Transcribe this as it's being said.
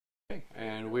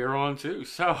And we're on too.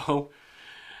 So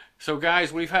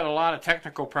guys, we've had a lot of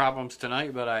technical problems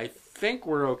tonight, but I think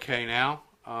we're okay now.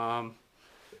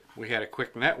 We had a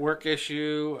quick network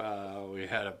issue. We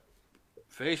had a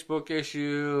Facebook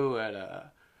issue. And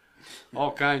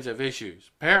all kinds of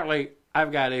issues. Apparently,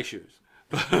 I've got issues.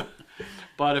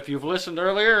 But if you've listened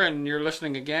earlier and you're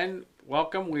listening again,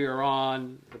 welcome. We are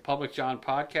on the Public John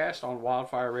podcast on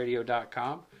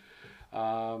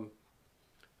wildfireradio.com.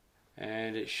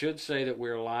 And it should say that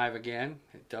we're live again.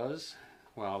 It does.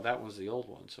 Well, that was the old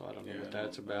one, so I don't know what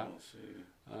that's about.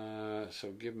 So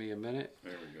give me a minute.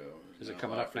 There we go. Is it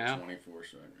coming up now? 24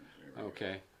 seconds.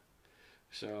 Okay.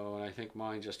 So I think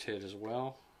mine just hit as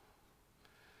well.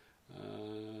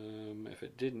 If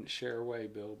it didn't, share away,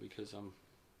 Bill, because I'm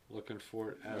looking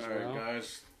for it as well. All right,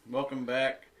 guys. Welcome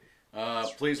back.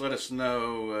 Please let us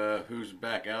know who's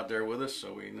back out there with us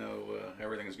so we know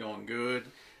everything's going good.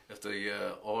 If the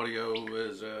audio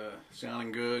is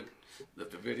sounding good,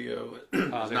 that the video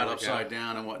is not upside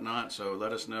down and whatnot. So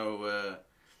let us know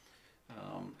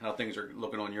how things are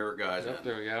looking on your guys' end.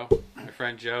 There we go. My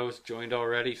friend Joe's joined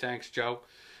already. Thanks, Joe.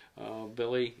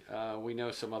 Billy, we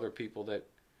know some other people that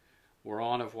were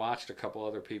on, have watched. A couple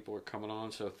other people are coming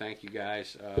on, so thank you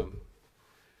guys. I'm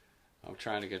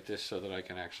trying to get this so that I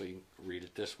can actually read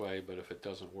it this way, but if it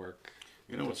doesn't work...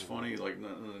 You know what's funny? Like,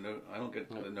 I don't get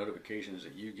the notifications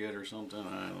that you get or something.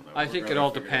 I don't know. I think it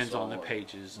all depends on the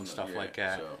pages and stuff like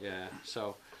that. So. Yeah.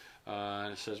 So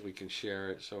it says we can share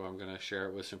it, so I'm going to share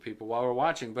it with some people while we're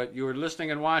watching. But you're listening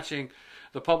and watching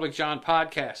the Public John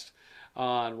podcast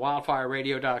on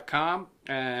wildfireradio.com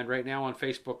and right now on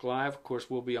Facebook Live. Of course,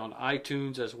 we'll be on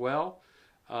iTunes as well.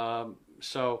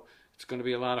 So it's going to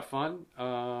be a lot of fun.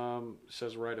 It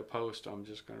says write a post. I'm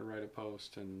just going to write a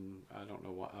post, and I don't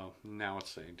know what. Oh, now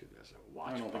it's saying do this.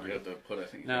 I don't think you have to put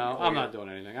anything. No, I'm not doing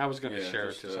anything. I was going to share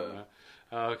it to someone.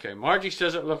 Okay, Margie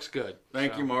says it looks good.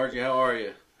 Thank you, Margie. How are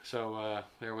you? So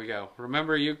there we go.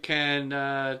 Remember, you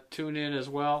can tune in as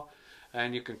well,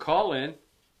 and you can call in.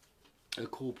 The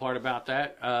cool part about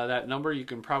that, that number, you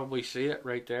can probably see it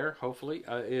right there, hopefully,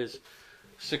 is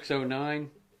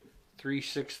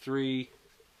 609-363-3249.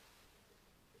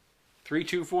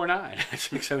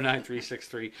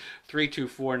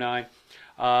 609-363-3249.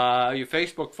 You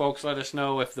Facebook folks, let us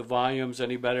know if the volume's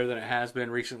any better than it has been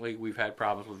recently. We've had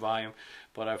problems with volume,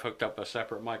 but I've hooked up a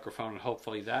separate microphone, and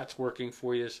hopefully that's working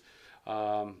for you.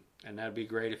 And that'd be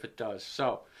great if it does.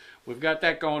 So we've got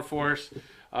that going for us.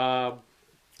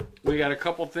 We got a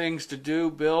couple things to do,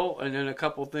 Bill, and then a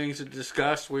couple things to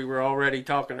discuss. We were already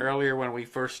talking earlier when we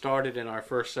first started in our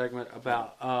first segment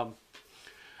about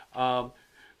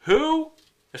who,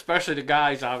 especially the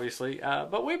guys, obviously,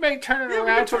 but we may turn it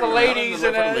around for the ladies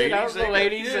and the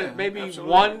ladies, and maybe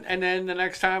absolutely. One, and then the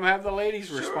next time have the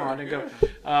ladies respond and go.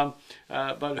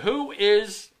 But who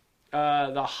is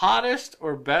the hottest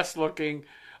or best looking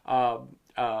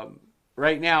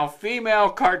right now female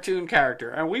cartoon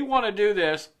character? And we want to do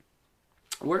this.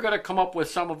 We're going to come up with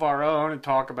some of our own and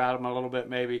talk about them a little bit,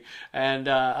 maybe. And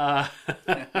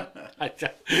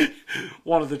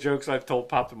one of the jokes I've told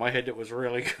popped in my head that was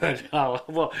really good.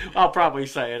 I'll probably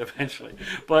say it eventually,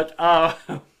 but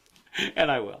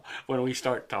and I will when we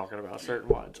start talking about certain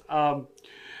ones. We're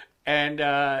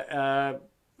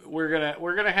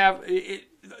gonna have it.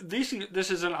 This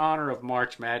is in honor of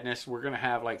March Madness. We're going to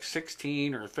have like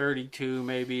 16 or 32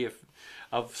 maybe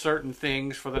of certain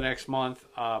things for the next month.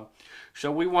 So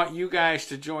we want you guys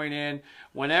to join in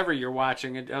whenever you're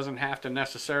watching. It doesn't have to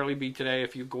necessarily be today.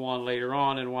 If you go on later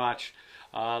on and watch,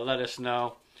 let us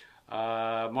know.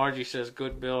 Margie says,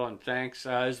 good, Bill, and thanks.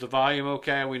 Is the volume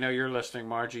okay? We know you're listening,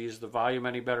 Margie. Is the volume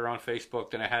any better on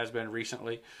Facebook than it has been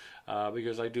recently?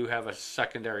 Because I do have a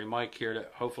secondary mic here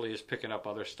that hopefully is picking up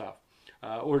other stuff.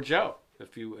 Or Joe,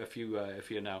 if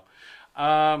you know.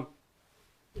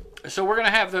 So we're going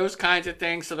to have those kinds of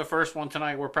things. So the first one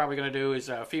tonight we're probably going to do is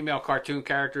female cartoon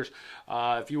characters.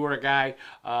 If you were a guy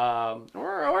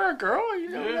or a girl,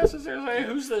 you don't necessarily say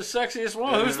who's the sexiest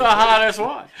one, who's the hottest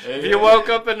one. If you woke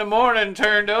up in the morning,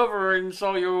 turned over, and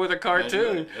saw you were with a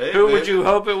cartoon, who would you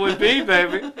hope it would be,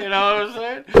 baby? You know what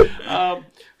I'm saying?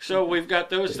 So we've got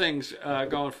those things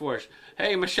going for us.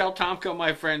 Hey, Michelle Tomko,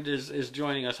 my friend, is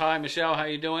joining us. Hi, Michelle. How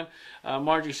you doing?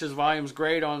 Margie says volume's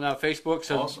great on Facebook.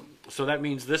 So, awesome. So that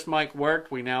means this mic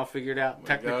worked. We now figured out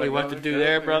technically what to do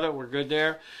there, brother. We're good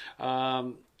there.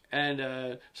 So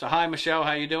hi, Michelle.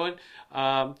 How you doing?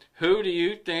 Who do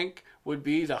you think would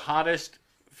be the hottest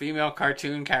female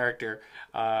cartoon character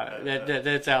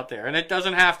that's out there? And it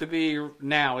doesn't have to be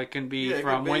now. It can be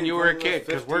from when you were a kid,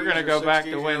 because we're going to go back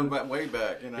to when way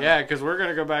back. You know? Yeah, because we're going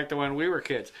to go back to when we were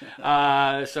kids.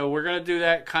 So we're going to do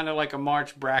that kind of like a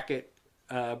March bracket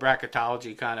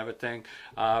bracketology kind of a thing.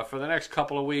 For the next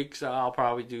couple of weeks, I'll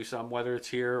probably do some, whether it's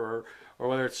here or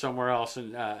whether it's somewhere else,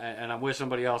 and I'm with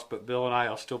somebody else, but Bill and I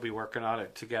will still be working on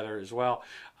it together as well.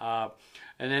 And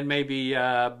then maybe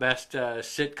best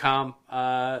sitcom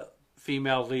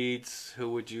female leads.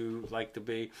 Who would you like to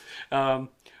be?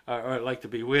 Or like to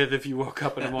be with if you woke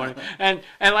up in the morning. And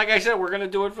like I said, we're going to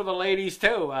do it for the ladies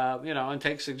too, and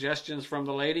take suggestions from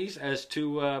the ladies as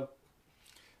to...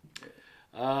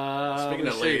 Speaking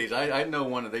of ladies, I know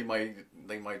one that they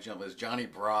might jump as Johnny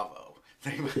Bravo.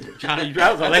 Johnny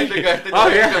Bravo, the ladies.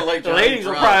 The ladies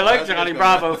will probably like Johnny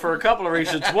Bravo for a couple of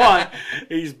reasons. One,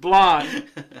 he's blonde.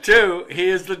 Two, he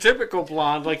is the typical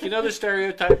blonde. Like, the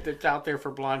stereotype that's out there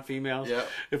for blonde females? Yep.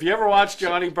 If you ever watch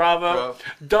Johnny Bravo,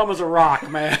 dumb as a rock,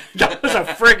 man. Dumb as a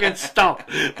friggin' stump.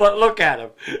 But look at him.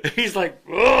 He's like,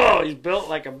 oh, he's built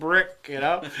like a brick,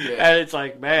 Yeah. And it's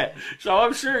like, man. So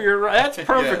I'm sure you're right. That's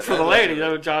perfect for the ladies,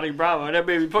 Johnny Bravo. And then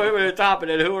maybe put him at the top,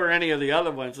 and then who are any of the other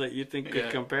ones that you think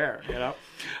could compare,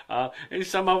 and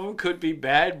some of them could be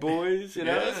bad boys, It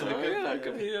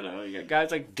could be, you got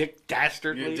guys like Dick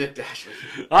Dastardly. Yeah, Dick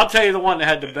Dastardly. I'll tell you the one that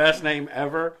had the best name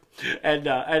ever, and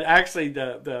actually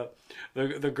the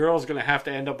girl's going to have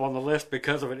to end up on the list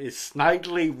because of it is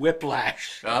Snidely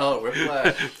Whiplash. Oh,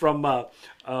 Whiplash. from what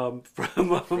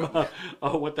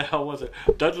the hell was it?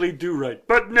 Dudley Do-Right.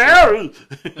 But now,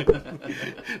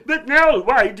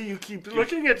 why do you keep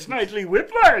looking at Snidely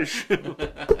Whiplash?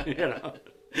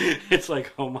 It's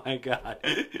like, oh my God.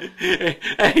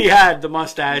 And he had the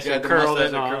mustache and curled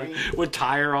it on, would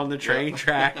tire on the train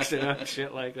tracks,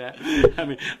 shit like that. I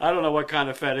mean, I don't know what kind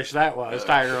of fetish that was,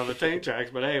 tire on the train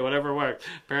tracks, but hey, whatever works.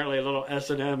 Apparently a little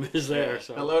S&M is there. Yeah.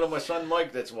 So. Hello to my son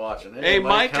Mike that's watching. Hey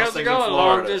Mike, how's it going?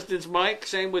 Long distance Mike.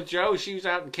 Same with Joe. She's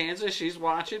out in Kansas. She's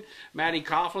watching. Maddie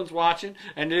Coughlin's watching.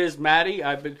 And it is Maddie.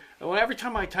 Every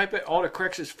time I type it,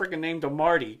 autocorrects his freaking name to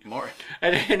Marty.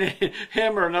 And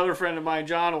him or another friend of mine,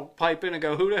 John, will pipe in and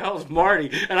go, who the hell's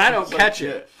Marty? And I don't catch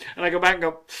it. And I go back and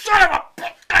go, son of a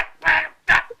bitch!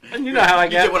 And you know how I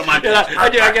get.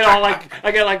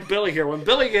 I get like Billy here. When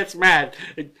Billy gets mad,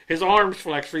 his arms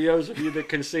flex, for those of you that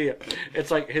can see it.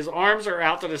 It's like his arms are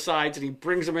out to the sides and he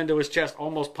brings them into his chest,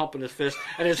 almost pumping his fist,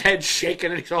 and his head's shaking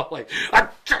and he's all like,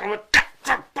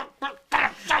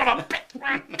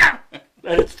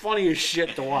 and it's funny as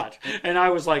shit to watch. And I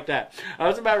was like that. I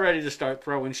was about ready to start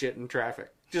throwing shit in traffic.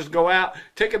 Just go out,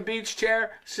 take a beach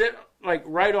chair, sit like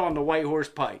right on the White Horse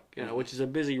Pike, which is a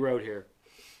busy road here,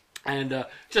 and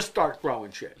just start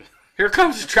throwing shit. Here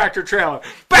comes the tractor trailer.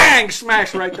 Bang!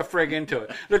 Smash right the frig into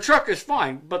it. The truck is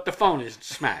fine, but the phone is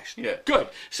smashed. Yeah. Good.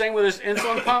 Same with this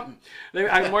insulin pump.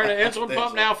 I'm wearing an insulin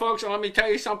pump now, folks, and let me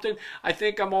tell you something. I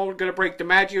think I'm all going to break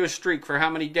DiMaggio streak for how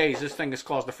many days this thing has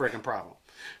caused a friggin' problem.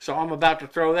 So I'm about to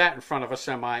throw that in front of a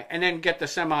semi and then get the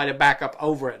semi to back up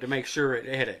over it to make sure it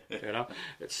hit it.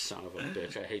 It's son of a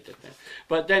bitch. I hate that thing.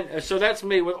 But then, so that's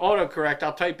me with autocorrect.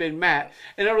 I'll type in Matt,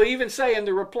 and it'll even say in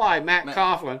the reply, Matt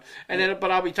Coughlin. And then,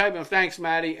 but I'll be typing, thanks,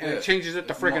 Matty, and it changes it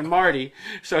to friggin' Marty.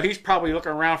 So he's probably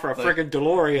looking around for a friggin'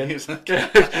 DeLorean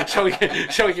so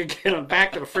he can get him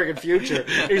back to the friggin' future.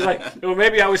 He's like, well,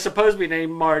 maybe I was supposed to be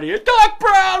named Marty. Doc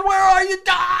Brown, where are you,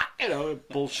 Doc?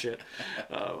 Bullshit.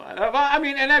 I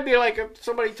mean, and that'd be like if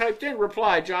somebody typed in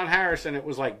reply John Harrison, it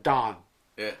was like Don.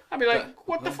 Yeah. I'd be like,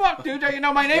 what the fuck, dude?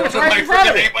 My name is right in front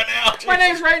of me. My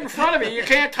name's right in front of me. You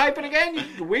can't type it again,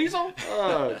 you weasel?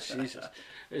 Oh, Jesus.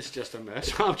 It's just a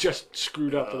mess. I'm just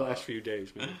screwed up the last few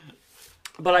days, man.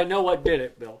 But I know what did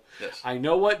it, Bill. Yes. I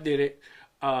know what did it.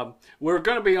 We're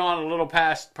going to be on a little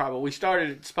past, probably. We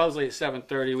started supposedly at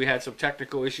 7:30. We had some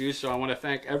technical issues, so I want to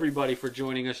thank everybody for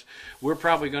joining us. We're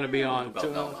probably going to be on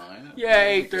about 9. Yeah,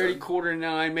 8:30,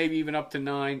 8:45, maybe even up to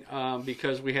 9,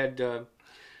 because we had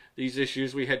these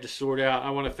issues we had to sort out.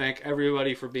 I want to thank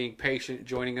everybody for being patient,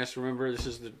 joining us. Remember, this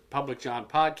is the Public John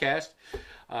Podcast.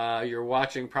 You're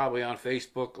watching probably on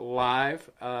Facebook Live.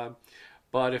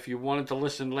 But if you wanted to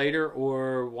listen later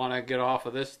or want to get off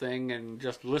of this thing and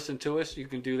just listen to us, you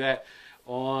can do that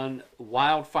on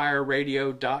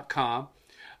wildfireradio.com.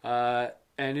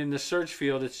 And in the search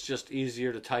field, it's just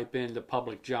easier to type in the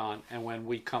Public John. And when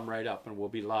we come right up and we'll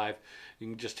be live, you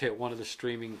can just hit one of the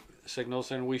streaming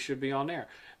signals and we should be on there.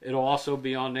 It'll also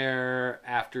be on there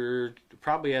after,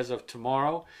 probably as of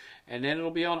tomorrow. And then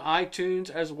it'll be on iTunes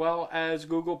as well as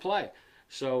Google Play.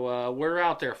 So we're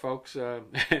out there, folks.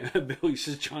 Billy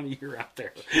says, Johnny, you're out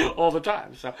there all the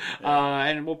time. So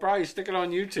and we'll probably stick it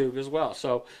on YouTube as well.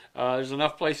 So there's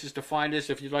enough places to find us.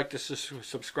 If you'd like to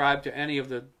subscribe to any of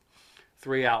the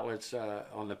 3 outlets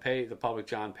on the Public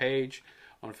John page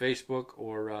on Facebook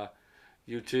or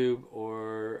YouTube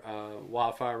or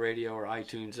Wildfire Radio or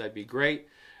iTunes, that'd be great.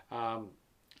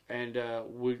 and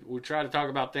we try to talk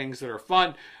about things that are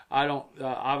fun. I don't.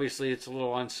 Obviously, it's a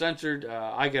little uncensored.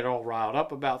 I get all riled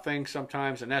up about things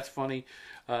sometimes, and that's funny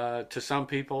to some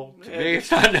people. To me, it's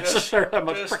not necessarily that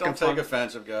much just freaking don't take fun.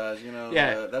 offensive, guys. You know,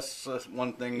 Yeah. that's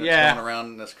one thing that's Yeah. going around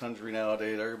in this country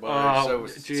nowadays. Everybody's so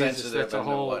Jesus, sensitive that's a and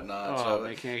whole. whatnot. Oh, so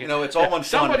they can't you know, it's all in fun,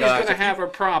 Somebody's guys. going to If you- have a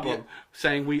problem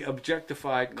saying we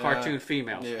objectified cartoon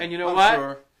females, yeah, and you know I'm what?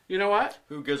 sure. You know what?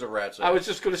 Who gives a rat's ass? I was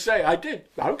just going to say, I did.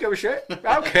 I don't give a shit. I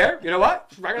don't care. You know what?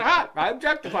 It's fucking hot. I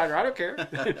objectified her. I don't care.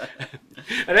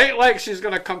 It ain't like she's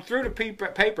going to come through the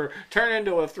paper, turn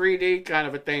into a 3D kind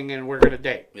of a thing, and we're going to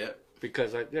date. Yeah.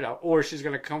 Because, or she's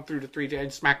going to come through the 3D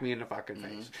and smack me in the fucking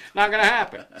face. Not going to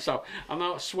happen. So I'm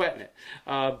not sweating it.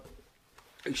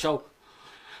 So,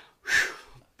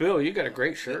 Bill, you got a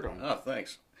great shirt on. Oh,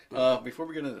 thanks. Before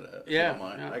we get into that, if you Yeah, don't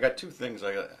mind, yeah. I got 2 things.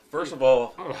 First of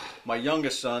all, my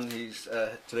youngest son,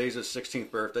 today's his 16th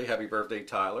birthday. Happy birthday,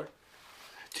 Tyler.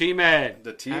 T-Man.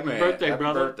 The T-Man. Happy birthday, Happy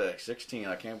brother. birthday, 16.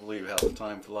 I can't believe how the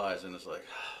time flies, and it's like,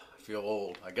 I feel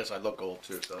old. I guess I look old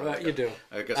too. So You do.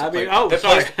 I guess I it mean, plays,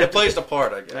 sorry. it plays the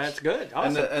part, I guess. That's good.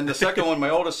 Awesome. And the second one, my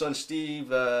oldest son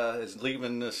Steve is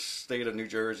leaving the state of New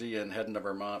Jersey and heading to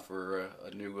Vermont for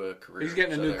a new career. He's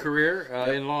getting a So new there. career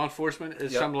in law enforcement,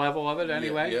 is Yep. some level of it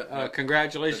anyway. Yeah.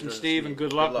 Congratulations, Steve, and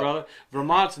good luck, Good luck. brother.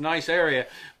 Vermont's a nice area,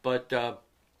 but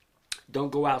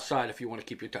don't go outside if you want to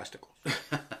keep your testicles.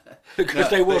 Because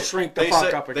they will shrink the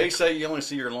fuck up again. They say you only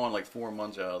see your lawn like 4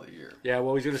 months out of the year. Yeah,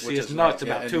 well, he's going to see Which his is nuts right.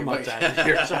 Yeah, about and 2 you months might- out of the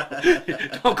year.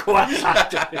 So don't go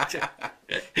outside.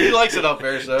 He likes it up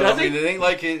there, so Does I mean, he? it ain't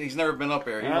like he's never been up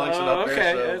there. He likes it up okay,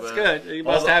 there. So, that's good. He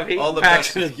all must the- have heat all the packs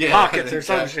best- in his yeah, pockets or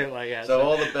some exactly. shit like that. So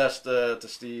all the best to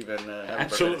Steve and happy birthday,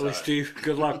 Absolutely, Ty. Steve.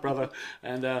 Good luck, brother.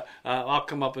 And I'll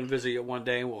come up and visit you one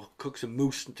day, and we'll cook some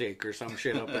moose steak or some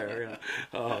shit up there. You know?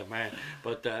 Oh man,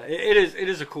 but it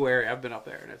is a cool area. I've been up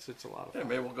there, and it's a lot of Yeah, fun.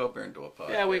 maybe we'll go up there and do a podcast.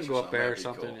 Yeah, we can go or up there or That'd be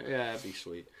something. cool. Yeah, that'd be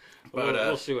sweet. But,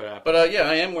 We'll see what happens. But yeah,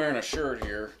 I am wearing a shirt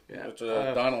here. Yeah. It's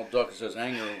Donald Duck. It says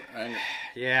anger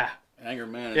Yeah,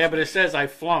 management. yeah, but it says I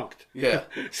flunked. Yeah.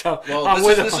 So Well, I'm this,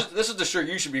 with is, him. this, is, this is the shirt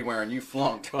you should be wearing. You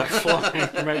flunked. I flunked.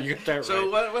 Man, you got that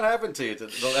So right. what happened to you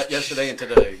yesterday and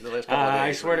today? The last couple of days.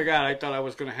 I swear to God, I thought I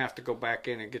was going to have to go back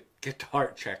in and get the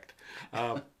heart checked.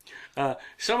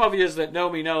 Some of you that know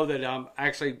me know that I'm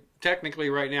actually technically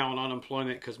right now on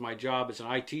unemployment because my job is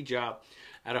an IT job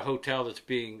at a hotel that's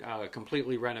being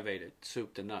completely renovated,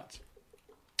 soup to nuts.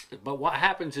 But what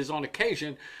happens is on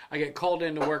occasion I get called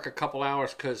in to work a couple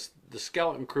hours because the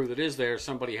skeleton crew that is there,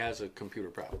 somebody has a computer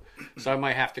problem. So I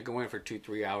might have to go in for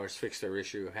 2-3 hours, fix their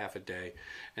issue, half a day,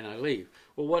 and I leave.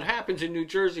 Well, what happens in New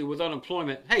Jersey with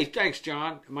unemployment, hey, thanks,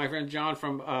 John. My friend John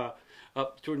from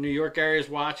up to New York area is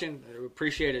watching. I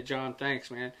appreciate it, John.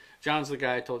 Thanks, man. John's the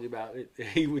guy I told you about.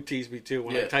 He would tease me too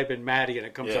when I Yeah. type in Maddie and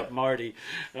it comes Yeah. up Marty.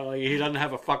 He doesn't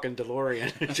have a fucking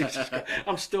DeLorean. Jesus Christ.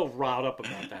 I'm still riled up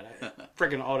about that.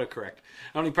 Friggin' autocorrect.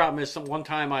 The only problem is one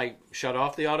time I shut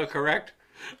off the autocorrect.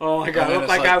 Oh my God! And It then looked it's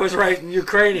like I was writing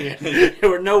Ukrainian. There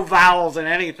were no vowels in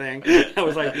anything. I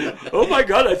was like, "Oh my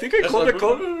God! I think I called the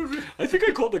call. I think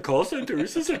I called the call center.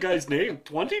 This is a guy's name.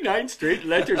 29 straight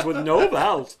letters with no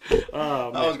vowels." I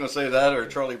was going to say that or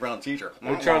Charlie Brown teacher.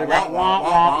 Charlie Brown, wah,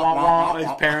 wah, wah, wah,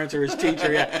 his parents or his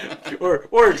teacher, yeah, or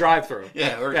a drive-through.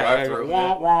 Yeah, or a drive-through,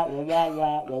 Wah, wah, wah, wah,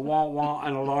 wah, wah, wah, wah,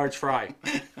 and a large fry.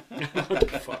 What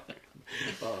the fuck?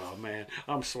 Oh man,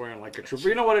 I'm swearing like a trooper.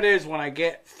 You know what it is when I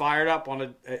get fired up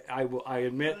on I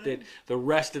admit that the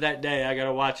rest of that day I got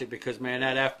to watch it because man,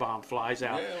 that F-bomb flies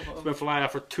out. Yeah, well- It's been flying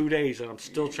out for 2 days and I'm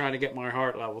still trying to get my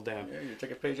heart level down. Yeah, you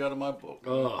take a page out of my book.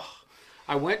 Ugh.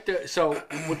 I went to, so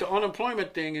with the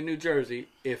unemployment thing in New Jersey,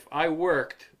 if I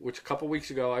worked, which a couple weeks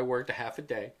ago I worked a half a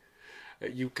day,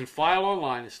 you can file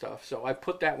online and stuff. So I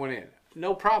put that one in.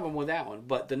 No problem with that one.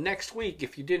 But the next week,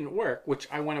 if you didn't work, which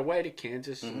I went away to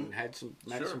Kansas and had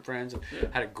met Sure. some friends and Yeah.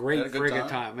 had a great Had a good friggin' time.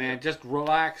 time, man. Just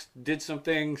relaxed, did some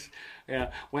things,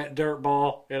 went dirt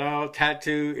ball,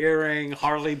 tattoo, earring,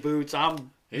 Harley boots.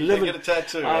 I'm You living. did get a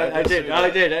tattoo. I did. see I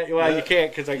that. did. Well, Yeah. you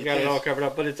can't because I got it can't. all covered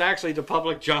up. But it's actually the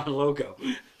Public John logo,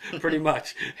 pretty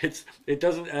much. It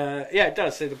doesn't. Yeah, it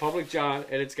does say the Public John,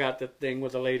 and it's got the thing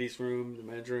with the ladies' room, the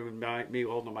men's room, and me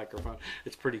holding the microphone.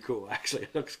 It's pretty cool, actually.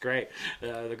 It looks great.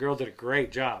 The girl did a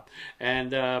great job,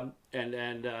 and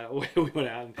we went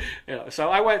out. And, so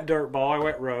I went dirt ball. I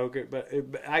went rogue, but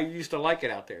I used to like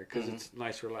it out there because it's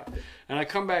nice, relaxed. And I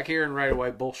come back here and right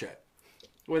away bullshit.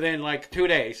 Within like 2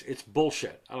 days, it's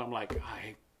bullshit. And I'm like,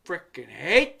 I freaking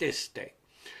hate this state.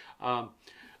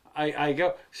 I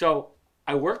go, so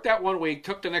I worked that 1 week,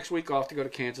 took the next week off to go to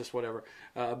Kansas, whatever.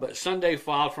 But Sunday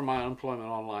filed for my unemployment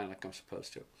online like I'm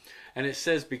supposed to. And it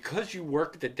says because you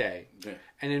worked the day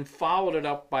and then followed it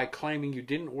up by claiming you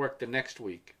didn't work the next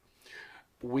week,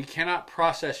 we cannot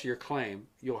process your claim.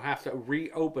 You'll have to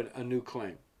reopen a new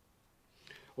claim.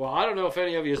 Well, I don't know if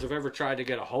any of you have ever tried to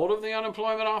get a hold of the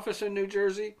unemployment office in New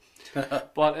Jersey,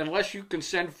 but unless you can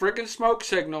send friggin' smoke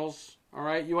signals, all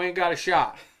right, you ain't got a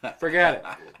shot. Forget it.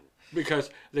 Because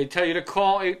they tell you to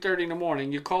call 8:30 in the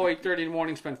morning. You call 8:30 in the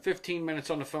morning, spend 15 minutes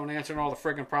on the phone answering all the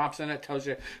friggin' prompts, and it tells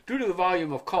you, due to the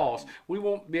volume of calls, we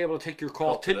won't be able to take your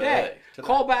call today.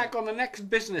 Call back on the next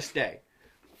business day.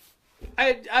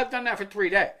 I've done that for 3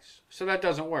 days, so that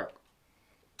doesn't work.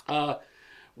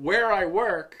 Where I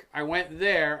work, I went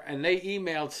there, and they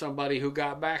emailed somebody who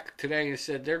got back today and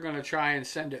said they're going to try and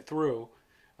send it through.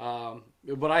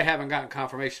 But I haven't gotten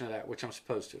confirmation of that, which I'm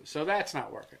supposed to. So that's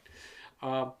not working.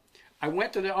 I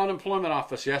went to the unemployment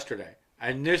office yesterday,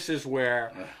 and this is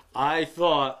where I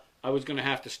thought I was going to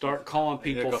have to start calling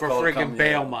people for friggin'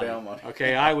 bail money.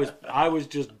 Okay, I was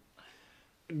just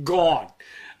gone,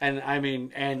 and I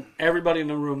mean, and everybody in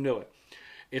the room knew it.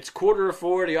 It's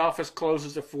 3:45. The office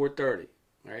closes at 4:30.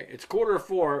 Right? It's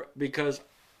 4:45 because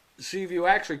Seaview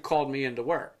actually called me into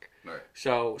work. Right.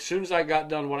 So as soon as I got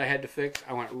done what I had to fix,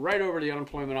 I went right over to the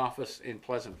unemployment office in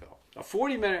Pleasantville. A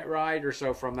 40-minute ride or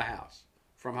so from the house,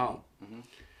 from home. Mm-hmm.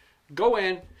 Go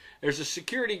in. There's a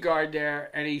security guard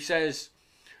there, and he says,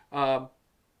 and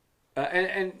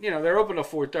you know they're open till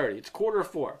 4:30. It's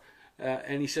 3:45,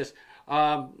 and he says,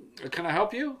 "Can I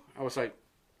help you?" I was like,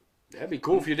 "That'd be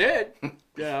cool if you did."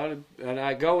 Yeah, and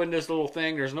I go in this little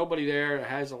thing. There's nobody there. It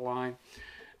has a line,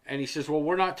 and he says, "Well,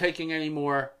 we're not taking any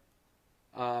more.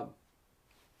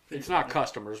 It's not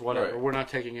customers, whatever. Right. We're not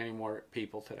taking any more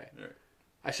people today." Right.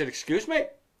 I said, "Excuse me?"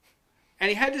 And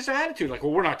he had this attitude like,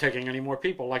 "Well, we're not taking any more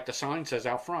people," like the sign says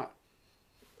out front.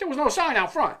 There was no sign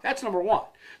out front. That's number one.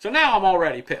 So now I'm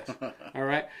already pissed. All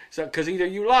right. So because either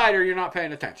you lied or you're not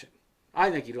paying attention. I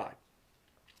think he lied.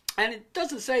 And it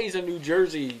doesn't say he's a New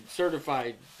Jersey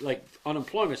certified like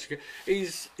unemployment security.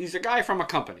 He's a guy from a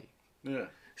company. Yeah.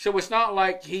 So it's not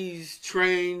like he's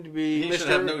trained to be. He should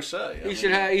have no say.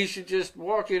 He should just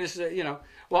walk in and say, you know.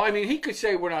 Well, I mean, he could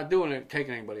say we're not doing it,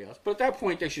 taking anybody else. But at that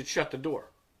point, they should shut the door.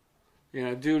 You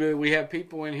know, due to we have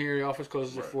people in here. The office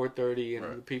closes at 4:30,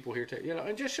 and the people here,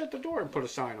 and just shut the door and put a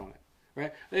sign on it.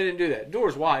 Right? They didn't do that. The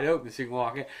door's wide open, so you can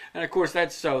walk in. And of course,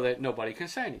 that's so that nobody can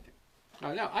say anything.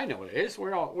 I know what it is.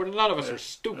 We're none of us are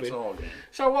stupid. That's all good.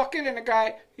 So I walk in and the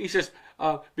guy, he says,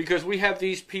 because we have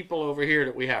these people over here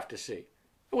that we have to see.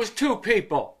 It was 2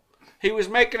 people. He was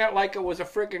making it like it was a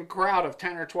freaking crowd of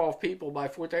 10 or 12 people by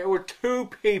 4:30. It were 2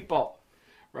 people,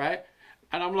 right?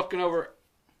 And I'm looking over,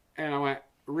 and I went,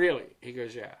 "Really?" He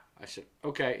goes, "Yeah." I said,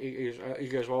 "Okay." He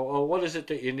goes, well, what is it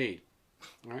that you need?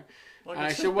 All right? Well, and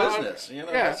it's his business. You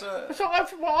know, yeah. So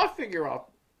I figure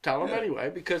I'll tell him anyway,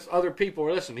 because other people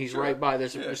are listening. He's right by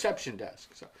this reception desk.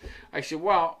 So I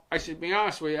said, be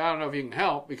honest with you, I don't know if you can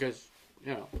help because,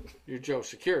 you know, you're Joe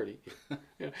Security.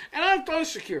 You know, and I've done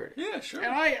security. Yeah, sure.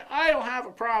 And I don't have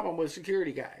a problem with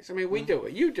security guys. I mean, we do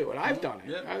it. You do it. I've done it.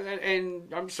 Yeah.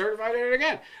 And I'm certified in it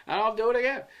again. And I'll do it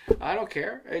again. I don't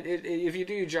care. If you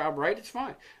do your job right, it's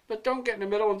fine. But don't get in the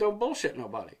middle and don't bullshit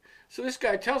nobody. So this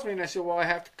guy tells me, and I said, well, I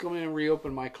have to come in and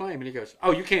reopen my claim. And he goes,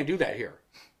 oh, you can't do that here.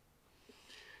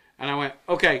 And I went,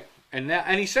 okay. And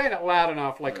he's saying it loud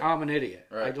enough, like I'm an idiot.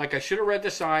 Right. Like I should have read the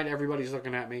sign. Everybody's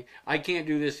looking at me. I can't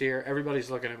do this here.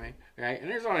 Everybody's looking at me. Right? And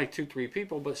there's only 2-3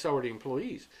 people, but so are the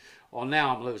employees. Well,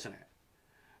 now I'm losing it.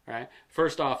 Right?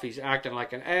 First off, he's acting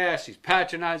like an ass. He's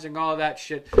patronizing all that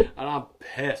shit. And I'm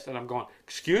pissed. And I'm going,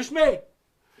 excuse me?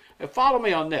 And follow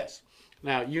me on this.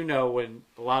 Now, you know when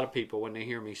a lot of people, when they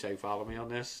hear me say follow me on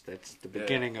this, that's the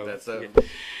beginning of it.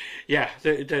 Yeah,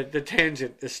 the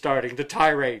tangent is starting. The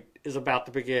tirade is about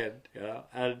to begin. You know?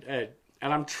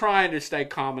 And I'm trying to stay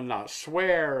calm and not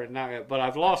swear, but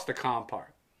I've lost the calm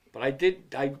part. But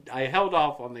I held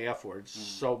off on the F words,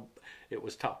 so it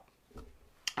was tough.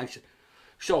 I said,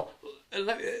 so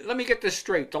let me get this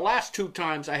straight. The last 2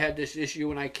 times I had this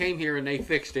issue and I came here and they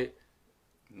fixed it,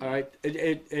 all right,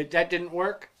 that didn't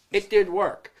work? It did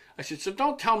work. I said, so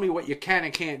don't tell me what you can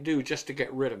and can't do just to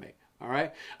get rid of me. All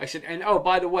right? I said, and oh,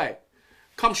 by the way,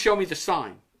 come show me the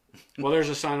sign. Well, there's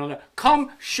a sign on there.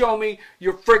 Come show me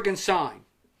your friggin' sign.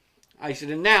 I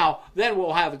said, and now, then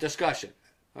we'll have a discussion.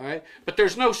 All right? But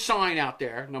there's no sign out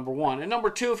there, number one. And number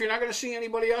 2, if you're not going to see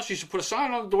anybody else, you should put a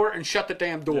sign on the door and shut the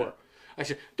damn door. Yeah. I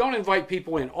said, don't invite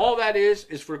people in. All that is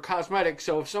for cosmetics.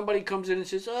 So if somebody comes in and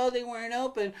says, oh, they weren't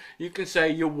open, you can say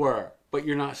you were, but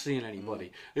you're not seeing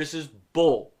anybody. This is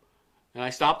bull. And I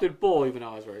stopped at bull, even though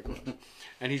I was very close.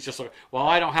 And he's just like, well,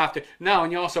 I don't have to. No,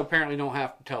 and you also apparently don't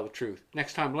have to tell the truth.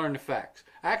 Next time, learn the facts.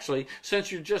 Actually,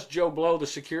 since you're just Joe Blow, the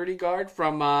security guard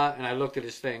from, and I looked at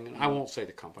his thing, and I won't say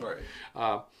the company.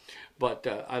 Right. But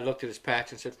I looked at his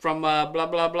patch and said, from blah,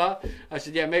 blah, blah. I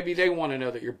said, yeah, maybe they want to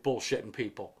know that you're bullshitting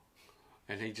people.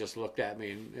 And he just looked at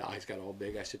me, and his eyes got all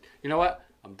big. I said, you know what?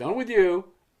 I'm done with you.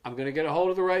 I'm going to get a hold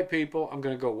of the right people. I'm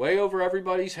going to go way over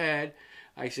everybody's head.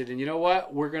 I said, and you know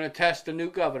what? We're going to test the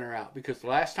new governor out, because the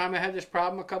last time I had this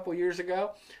problem a couple years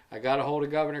ago, I got a hold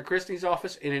of Governor Christie's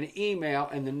office in an email,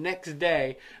 and the next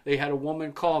day they had a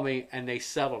woman call me, and they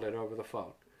settled it over the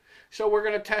phone. So we're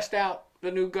going to test out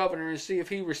the new governor and see if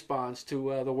he responds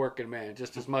to the working man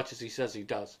just as much as he says he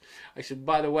does. I said,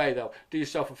 by the way, though, do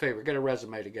yourself a favor, get a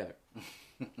resume together.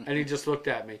 And he just looked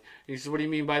at me. He said, what do you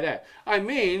mean by that? I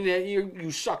mean that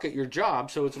you suck at your job,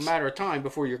 so it's a matter of time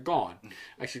before you're gone.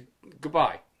 I said,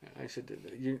 goodbye. I said,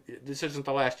 this isn't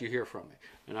the last you hear from me.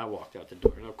 And I walked out the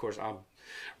door. And, of course, I'm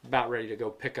about ready to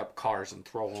go pick up cars and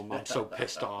throw them. I'm so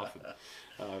pissed off. And,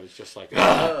 I was just like,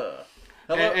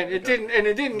 and it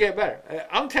didn't get better.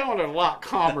 I'm telling it a lot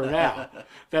calmer now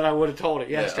than I would have told it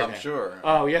yesterday. Yeah, I'm sure.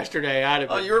 Oh, yesterday I'd have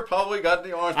been, you were probably got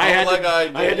the arms pumping like I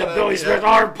did. I had the Billy Smith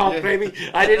arm pump, baby.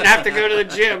 I didn't have to go to the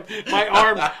gym. My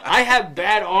arms, I have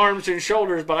bad arms and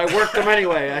shoulders, but I worked them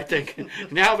anyway, I think.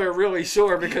 Now they're really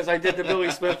sore because I did the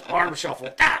Billy Smith arm shuffle.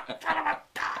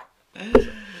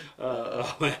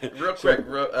 Real quick,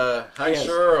 hi Yes.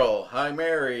 Cheryl, hi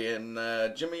Mary,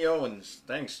 and Jimmy Owens.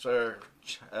 Thanks for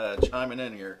chiming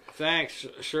in here. Thanks.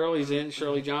 Shirley's in.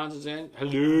 Shirley Johns is in.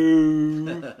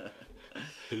 Hello.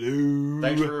 Hello.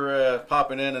 Thanks for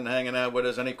popping in and hanging out with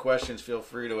us. Any questions, feel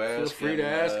free to ask. Feel free to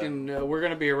ask, and we're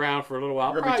going to be around for a little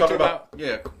while. We're going to be talking about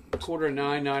 9:15,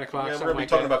 9 o'clock, we're something going to be like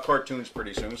talking that. about cartoons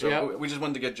pretty soon. So Yep. we just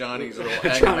wanted to get Johnny's little anger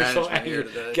Johnny's management so angry. here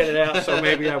today. Get it out, so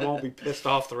maybe I won't be pissed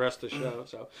off the rest of the show.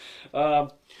 So,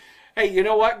 hey, you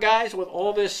know what, guys? With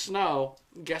all this snow,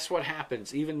 guess what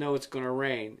happens? Even though it's going to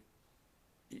rain,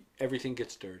 everything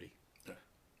gets dirty.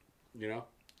 You know,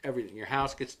 everything. Your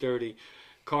house gets dirty,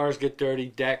 cars get dirty,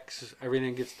 decks,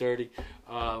 everything gets dirty.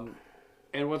 And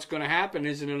what's going to happen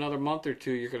is in another month or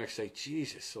two, you're going to say,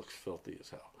 "Jesus, this looks filthy as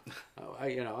hell."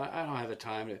 I don't have the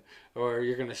time to. Or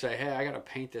you're going to say, "Hey, I got to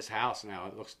paint this house now.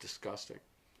 It looks disgusting."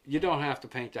 You don't have to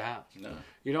paint the house. No.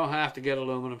 You don't have to get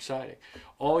aluminum siding.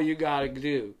 All you got to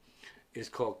do is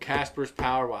called Casper's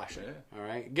Power Washing. Yeah. All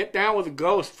right, get down with the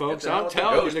ghost, folks. down I'm with the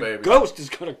telling ghost, you, the baby. ghost is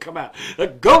gonna come out. The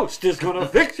ghost is gonna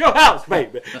fix your house,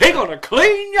 baby. He's gonna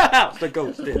clean your house. The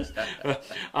ghost is.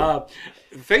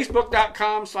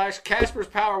 Facebook.com/Casper's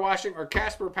Power Washing or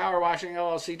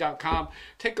CasperPowerWashingLLC.com.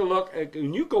 Take a look.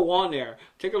 When you go on there,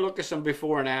 take a look at some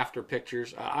before and after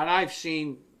pictures. And I've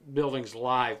seen buildings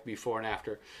live before and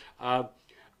after.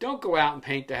 Don't go out and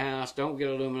paint the house. Don't get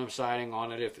aluminum siding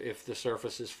on it if the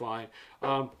surface is fine.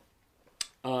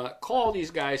 Call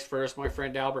these guys first. My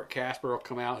friend Albert Casper will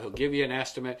come out. He'll give you an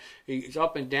estimate. He's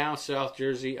up and down South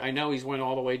Jersey. I know he's went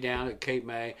all the way down to Cape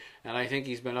May, and I think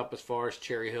he's been up as far as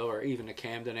Cherry Hill or even the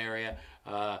Camden area.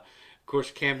 Of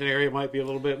course, Camden area might be a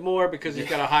little bit more because he's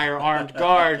got to hire armed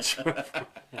guards.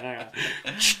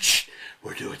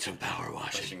 We're doing some power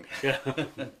washing.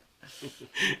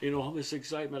 You know, all this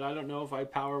excitement. I don't know if I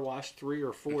power washed 3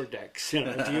 or 4 decks. You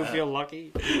know, do you feel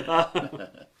lucky?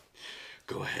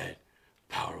 Go ahead,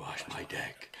 power wash my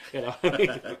deck. You know,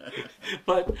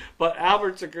 but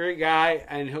Albert's a great guy,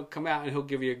 and he'll come out and he'll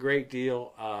give you a great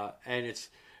deal. And it's,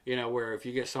 you know, where if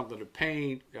you get something to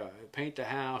paint the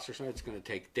house or something, it's going to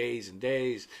take days and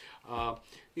days.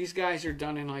 These guys are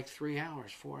done in like 3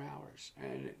 hours, 4 hours,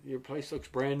 and your place looks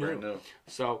brand new.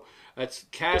 So that's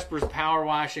Casper's Power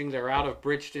Washing. They're out of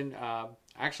Bridgeton.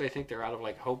 Actually, I think they're out of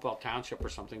like Hopewell Township or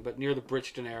something, but near the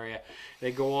Bridgeton area.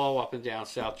 They go all up and down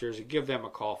South Jersey. Give them a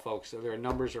call, folks. So their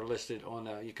numbers are listed on.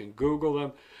 You can Google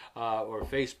them or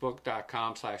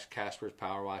Facebook.com/Casper's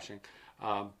Power Washing.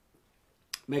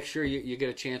 Make sure you get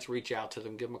a chance to reach out to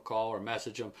them, give them a call or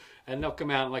message them, and they'll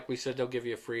come out and, like we said, they'll give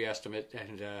you a free estimate,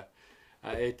 and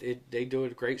they do a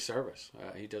great service.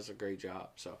 He does a great job.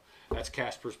 So that's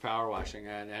Casper's Power Washing,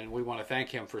 and we want to thank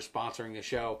him for sponsoring the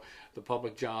show, the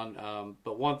Public John.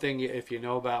 But one thing, if you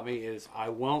know about me, is I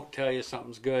won't tell you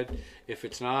something's good if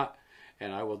it's not.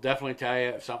 And I will definitely tell you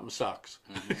if something sucks.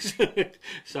 Mm-hmm.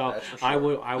 So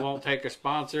sure. I won't take a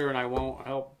sponsor, and I won't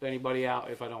help anybody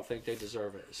out if I don't think they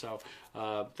deserve it. So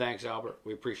thanks, Albert.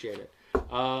 We appreciate it.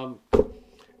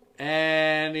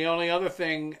 And the only other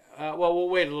thing, well, we'll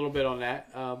wait a little bit on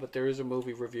that. But there is a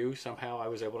movie review. Somehow I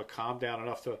was able to calm down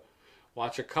enough to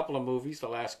watch a couple of movies the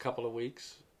last couple of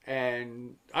weeks.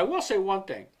 And I will say one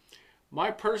thing.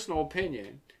 My personal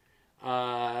opinion,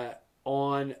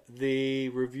 on the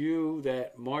review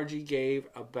that Margie gave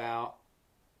about,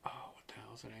 what the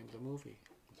hell's the name of the movie?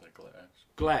 Is that Glass?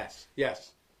 Glass,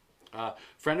 yes.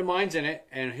 Friend of mine's in it,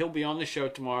 and he'll be on the show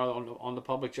tomorrow on the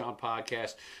Public John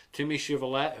podcast. Timmy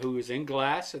Chevrolet, who is in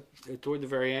Glass toward the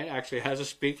very end, actually has a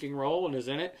speaking role and is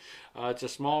in it. It's a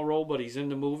small role, but he's in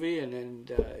the movie, and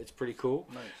it's pretty cool.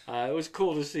 Nice. It was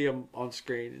cool to see him on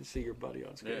screen and see your buddy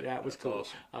on screen. Yeah, that was cool.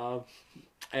 Awesome.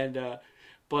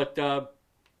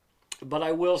 But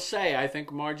I will say, I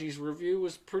think Margie's review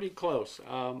was pretty close.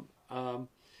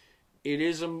 It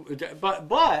is but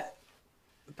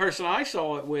the person I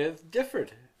saw it with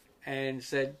differed and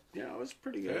said, it's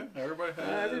pretty good. Yeah, everybody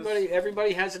has.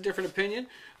 Everybody has a different opinion.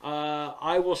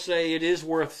 I will say it is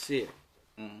worth seeing.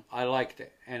 I liked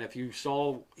it, and if you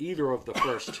saw either of the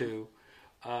first two,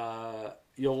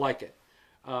 you'll like it.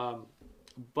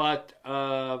 But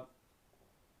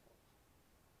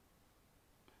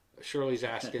Shirley's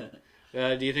asking,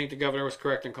 do you think the governor was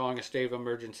correct in calling a state of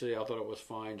emergency? I thought it was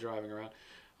fine driving around.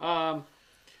 I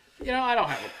don't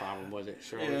have a problem with it,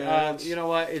 Shirley. Yeah, you know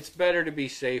what? It's better to be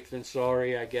safe than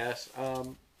sorry, I guess.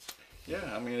 Yeah,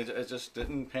 I mean, it just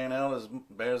didn't pan out as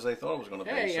bad as they thought it was going to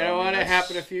be. Hey, you know what? It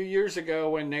happened a few years ago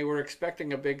when they were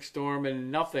expecting a big storm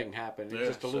and nothing happened. It's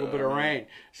just a little bit of rain.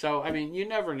 So, I mean, you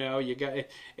never know. You got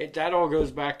it. That all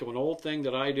goes back to an old thing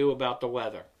that I do about the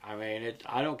weather. I mean,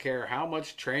 I don't care how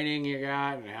much training you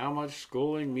got and how much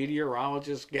schooling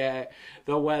meteorologists get.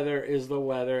 The weather is the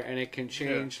weather, and it can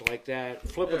change like that.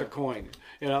 Flip of a coin.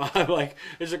 I'm like,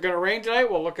 is it going to rain today?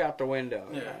 Well, look out the window.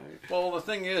 Yeah. Well, the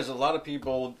thing is, a lot of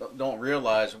people don't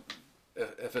realize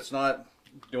if it's not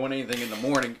doing anything in the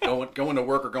morning, going to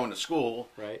work or going to school,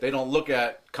 right, they don't look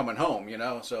at coming home.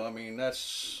 So, I mean,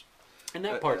 that's... And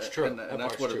that part's true. And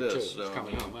that's what it is. Too. It's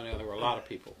coming home. I know there were a lot of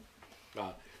people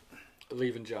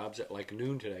leaving jobs at like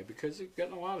noon today because it's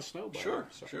getting a lot of snow. Sure,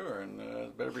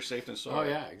 and better be safe than sorry.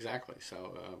 Oh yeah, exactly.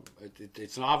 So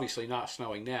it's obviously not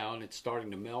snowing now, and it's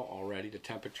starting to melt already. The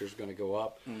temperature's going to go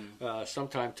up.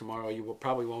 Sometime tomorrow, you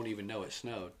probably won't even know it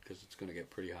snowed because it's going to get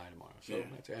pretty high tomorrow. So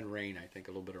and rain, I think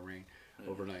a little bit of rain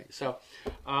overnight. So,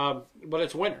 but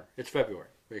it's winter. It's February.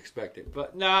 We expect it.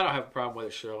 But no, I don't have a problem with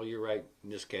it, Shirley. You're right in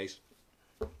this case.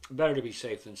 Better to be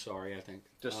safe than sorry, I think.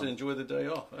 Just to enjoy the day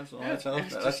off. That's how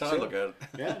I look at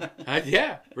it.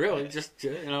 Yeah, really. Just,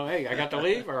 hey, I got to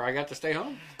leave or I got to stay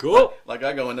home. Cool. Like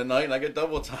I go in tonight and I get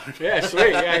double time. Yeah,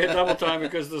 sweet. Yeah, I get double time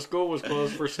because the school was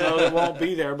closed for snow that won't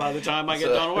be there by the time I get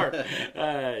done work.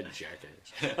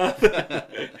 Jackass.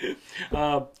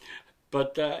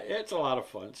 But it's a lot of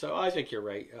fun. So I think you're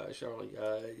right, Charlie.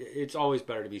 It's always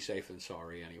better to be safe than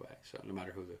sorry anyway. So no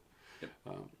matter who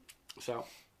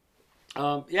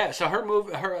so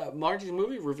her Margie's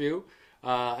movie review,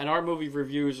 and our movie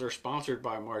reviews are sponsored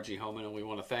by Margie Homan, and we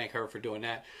want to thank her for doing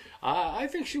that. I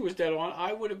think she was dead on.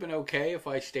 I would have been okay if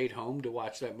I stayed home to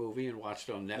watch that movie and watched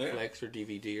it on Netflix or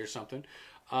DVD or something.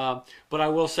 But I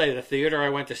will say the theater I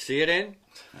went to see it in,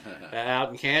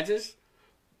 out in Kansas,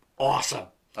 awesome.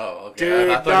 Oh, okay.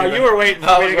 Dude, you were waiting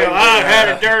for me to go, I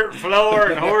had a dirt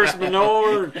floor and horse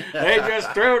manure, and they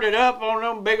just throwed it up on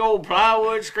them big old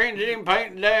plywood screens. They didn't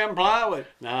paint the damn plywood.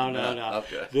 No.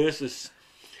 Okay. This is,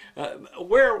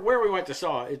 where we went to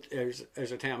saw it,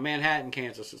 there's a town, Manhattan,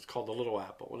 Kansas. It's called the Little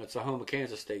Apple, and it's the home of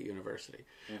Kansas State University.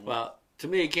 Mm-hmm. Well, to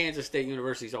me, Kansas State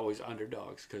University is always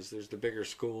underdogs because there's the bigger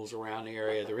schools around the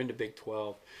area. They're in the Big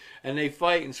 12. And they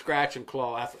fight and scratch and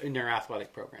claw in their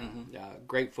athletic program. Mm-hmm.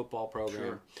 Great football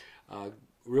program. Sure.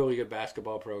 Really good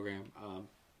basketball program.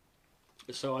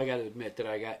 So I got to admit that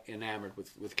I got enamored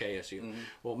with KSU. Mm-hmm.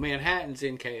 Well, Manhattan's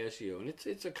in KSU, and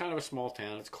it's a kind of a small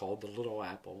town. It's called the Little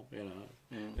Apple,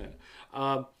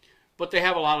 Mm-hmm. But they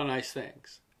have a lot of nice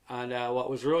things. And what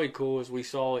was really cool is we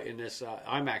saw it in this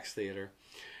IMAX theater.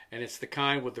 And it's the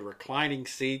kind with the reclining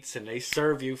seats, and they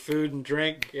serve you food and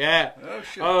drink. Yeah. Oh,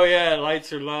 shit. Oh, yeah.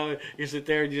 Lights are low. You sit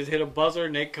there and you just hit a buzzer,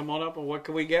 and they come on up, and what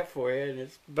can we get for you? And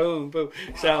it's boom, boom.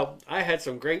 Wow. So I had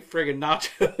some great friggin'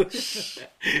 nachos.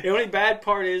 The only bad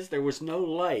part is there was no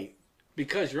light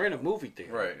because you're in a movie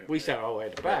theater. Right. We sat all the way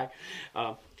at the back.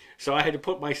 So I had to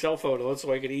put my cell phone on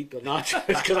so I could eat the nachos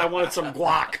because I wanted some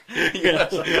guac.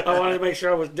 I wanted to make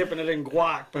sure I was dipping it in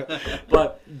guac.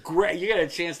 But great, you get a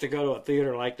chance to go to a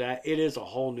theater like that. It is a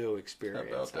whole new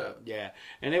experience. How about that? Yeah,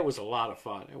 and it was a lot of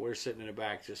fun. And we're sitting in the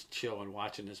back just chilling,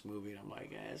 watching this movie. And I'm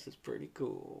like, this is pretty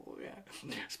cool. Yeah,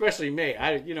 especially me.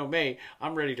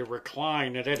 I'm ready to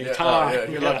recline at any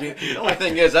time. The only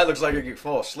thing is, that looks like you could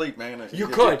fall asleep, man. You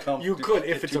could.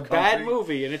 If it's a bad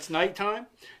movie and it's nighttime,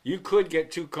 you could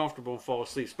get too comfortable comfortable and fall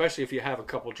asleep, especially if you have a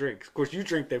couple drinks. Of course, you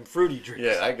drink them fruity drinks.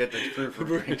 Yeah, I get the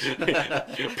fruit drinks.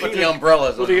 With the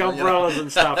umbrellas. With the umbrellas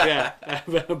and stuff, yeah.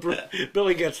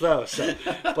 Billy gets those. So.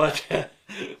 But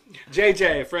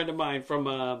JJ, a friend of mine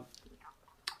from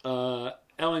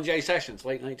L&J Sessions,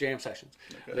 Late Night Jam Sessions.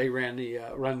 Okay. They run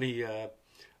the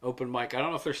open mic. I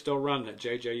don't know if they're still running it,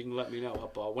 JJ. You can let me know.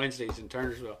 Up Wednesdays in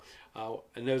Turnersville.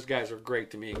 And those guys are great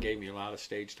to me and gave me a lot of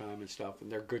stage time and stuff.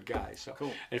 And they're good guys. So,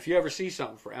 cool. And if you ever see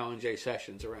something for L&J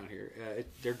Sessions around here,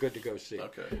 they're good to go see.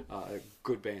 Okay.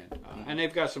 Good band. And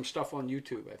they've got some stuff on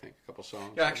YouTube, I think. A couple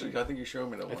songs. Yeah, actually, I think you showed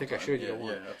me that one. I think time. I showed you that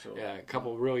one. Yeah, absolutely. Yeah, a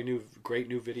couple really great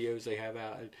new videos they have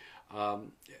out.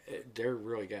 They're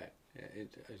really good.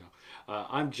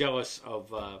 I'm jealous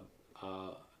of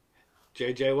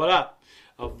JJ. What up?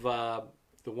 Of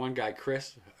the one guy,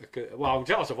 Chris. Well, I'm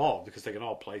jealous of all because they can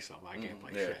all play something. I can't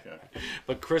play shit. Yeah.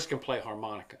 But Chris can play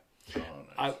harmonica. Oh,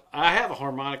 nice. I have a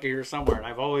harmonica here somewhere, and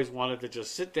I've always wanted to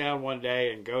just sit down one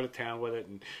day and go to town with it.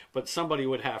 But somebody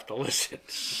would have to listen,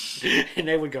 and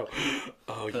they would go,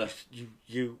 "Oh,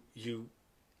 you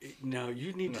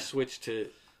need to switch to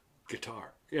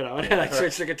guitar." You know, and then I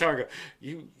switch to guitar and go,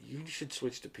 you should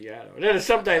switch to piano. And then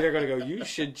someday they're going to go, you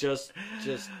should just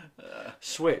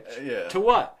switch. Yeah. To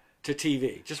what? To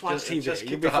TV. Just watch TV. Just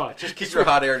You'll be fine. Just keep your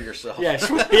hot air to yourself. Yeah,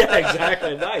 yeah,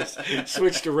 exactly. Nice.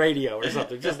 Switch to radio or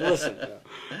something. Just listen.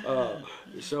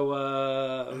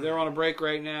 So they're on a break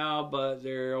right now, but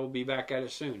they'll be back at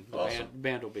it soon. The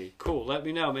band will be. Cool. Let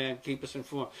me know, man. Keep us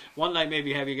informed. One night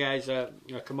maybe have you guys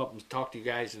come up and talk to you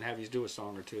guys and have you do a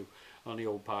song or two on the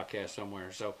old podcast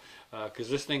somewhere. So, because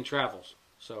this thing travels.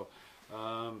 So,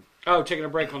 taking a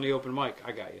break on the open mic.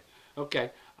 I got you.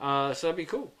 Okay. So that'd be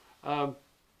cool.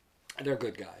 They're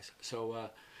good guys. So,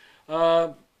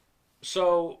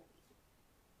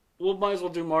 we might as well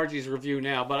do Margie's review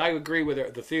now. But I agree with her.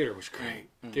 The theater was great.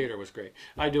 Mm-hmm. Theater was great.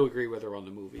 I do agree with her on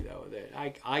the movie, though. That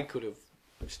I could have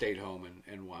stayed home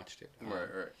and watched it.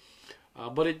 Right.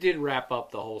 But it did wrap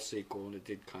up the whole sequel, and it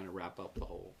did kind of wrap up the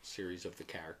whole series of the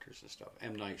characters and stuff.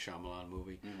 M. Night Shyamalan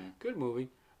movie, good movie.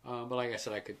 But like I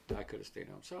said, I could have stayed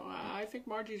home. So I think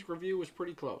Margie's review was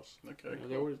pretty close. Okay,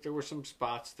 there were some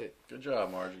spots that. Good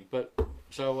job, Margie. But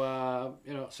so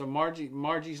so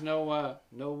Margie's no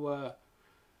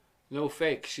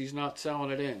fake. She's not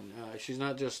selling it in. She's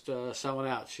not just selling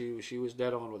out. She was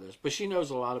dead on with us. But she knows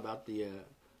a lot about the.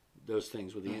 Those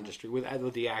things with the industry,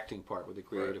 with the acting part, with the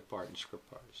creative part and script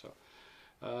part. So,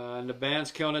 and the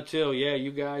band's killing it too. Yeah, you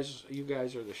guys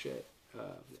are the shit.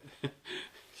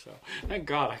 So, thank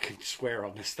God I can swear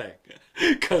on this thing,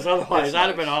 because otherwise I'd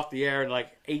have been off the air in like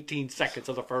 18 seconds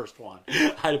of the first one.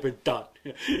 I'd have been done.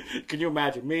 Can you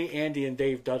imagine me, Andy, and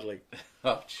Dave Dudley?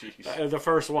 Oh, jeez. The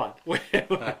first one.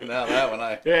 Now that one,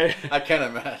 I can't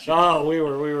imagine. Oh, we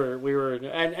were,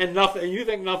 and nothing. You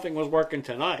think nothing was working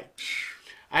tonight?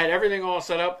 I had everything all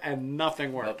set up and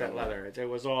nothing worked at Leather. It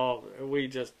was all, we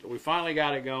finally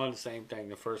got it going, the same thing,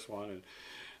 the first one, and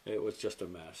it was just a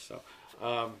mess.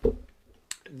 So,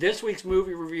 this week's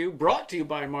movie review brought to you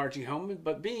by Margie Holman,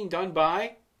 but being done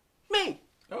by me.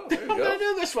 Oh, there you go. I'm going to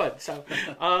do this one. So,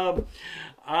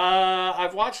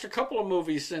 I've watched a couple of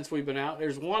movies since we've been out.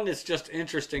 There's one that's just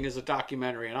interesting as a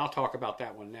documentary, and I'll talk about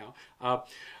that one now.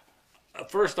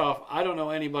 First off, I don't know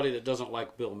anybody that doesn't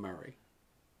like Bill Murray.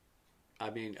 I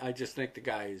mean, I just think the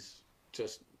guy is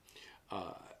just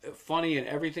funny in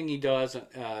everything he does.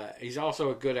 He's also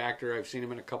a good actor. I've seen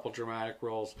him in a couple dramatic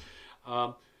roles.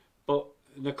 But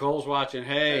Nicole's watching.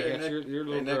 Hey, that's your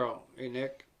little girl. Hey,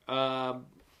 Nick. But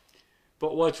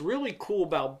what's really cool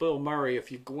about Bill Murray,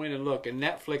 if you go in and look, and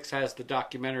Netflix has the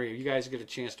documentary. You guys get a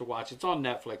chance to watch. It's on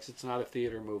Netflix. It's not a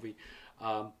theater movie.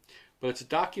 But it's a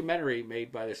documentary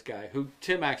made by this guy who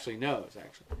Tim actually knows,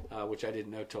 which I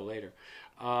didn't know till later.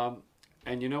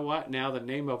 And you know what? Now the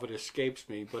name of it escapes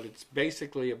me, but it's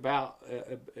basically about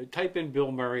type in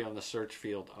Bill Murray on the search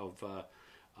field of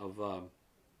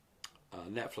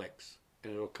Netflix,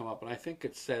 and it'll come up. And I think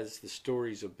it says the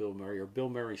stories of Bill Murray or Bill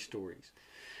Murray stories.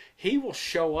 He will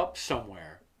show up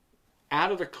somewhere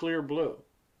out of the clear blue.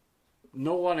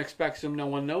 No one expects him. No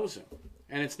one knows him,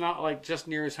 and it's not like just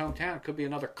near his hometown. It could be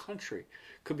another country,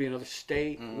 could be another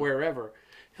state, wherever.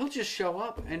 He'll just show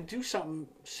up and do something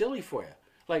silly for you,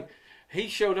 like. He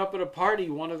showed up at a party.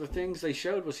 One of the things they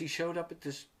showed was he showed up at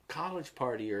this college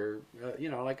party or,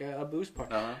 like a booze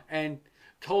party. And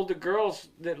told the girls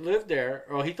that lived there,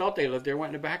 or he thought they lived there,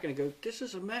 went in the back and he goes, "This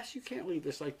is a mess. You can't leave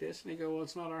this like this." And they go, "Well,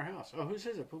 it's not our house." "Oh, whose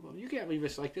is it?" "You can't leave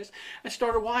this like this." And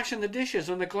started washing the dishes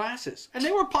and the glasses. And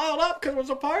they were piled up because it was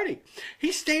a party.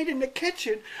 He stayed in the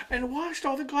kitchen and washed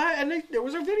all the glass. And there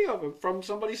was a video of him from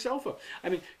somebody's cell phone. I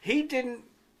mean, he didn't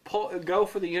go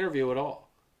for the interview at all.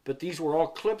 but these were all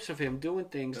clips of him doing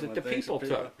things that the people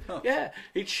took. Huh. Yeah,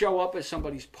 he'd show up at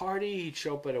somebody's party, he'd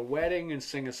show up at a wedding and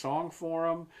sing a song for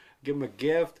them, give them a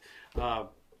gift.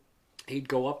 He'd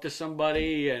go up to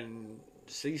somebody and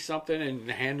see something and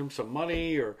hand them some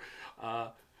money. Or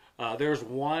there's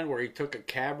one where he took a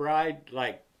cab ride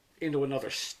like into another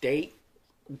state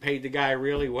and paid the guy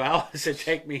really well. Said,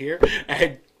 "Take me here,"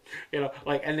 and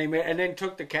and then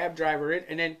took the cab driver in,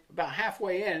 and then about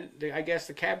halfway in, I guess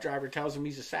the cab driver tells him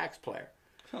he's a sax player.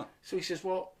 Huh. So he says,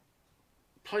 "Well,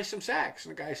 play some sax."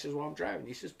 And the guy says, "Well, I'm driving."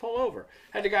 He says, "Pull over."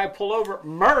 Had the guy pull over.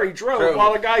 Murray drove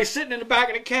while the guy's sitting in the back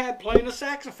of the cab playing the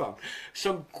saxophone.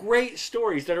 Some great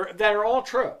stories that are all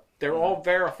true. They're all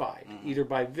verified, either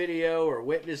by video or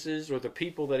witnesses or the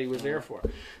people that he was there for.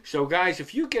 So, guys,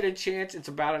 if you get a chance, it's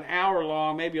about an hour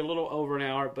long, maybe a little over an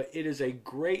hour, but it is a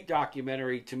great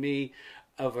documentary to me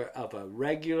of a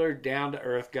regular,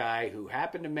 down-to-earth guy who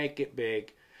happened to make it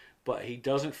big, but he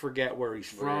doesn't forget where he's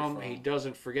from. He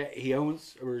doesn't forget he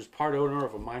owns or is part owner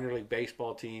of a minor league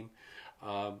baseball team.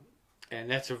 And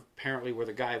that's apparently where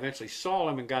the guy eventually saw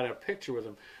him and got a picture with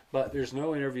him. But there's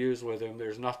no interviews with him.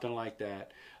 There's nothing like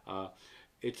that.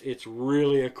 It's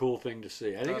really a cool thing to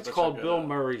see. I think it's called Bill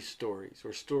Murray Stories,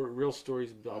 or Real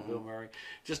Stories about Bill Murray.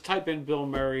 Just type in Bill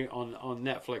Murray on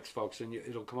Netflix, folks, and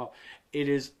it'll come up. It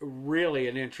is really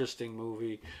an interesting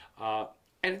movie.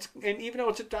 And even though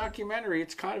it's a documentary,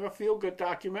 it's kind of a feel-good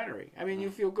documentary. I mean, you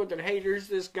feel good that, hey, there's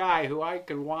this guy who I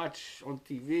can watch on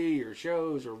TV or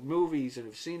shows or movies and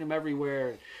have seen him everywhere.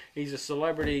 And he's a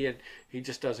celebrity, and he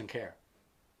just doesn't care.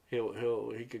 He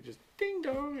could just ding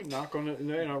dong and knock on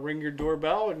the, ring your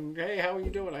doorbell and, hey, how are you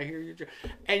doing? I hear you.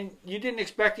 And you didn't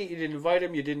expect it. You didn't invite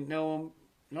him. You didn't know him.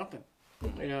 Nothing.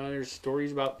 There's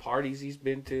stories about parties he's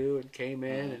been to and came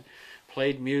in and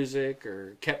played music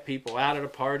or kept people out at a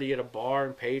party at a bar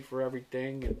and paid for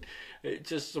everything. And it's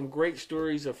just some great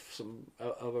stories of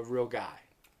a real guy.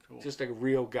 Cool. Just a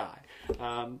real guy.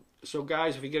 So,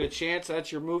 guys, if you get a chance,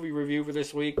 that's your movie review for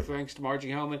this week. Thanks to Margie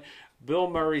Hellman. Bill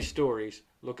Murray Stories.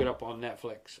 Look it up on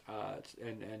Netflix,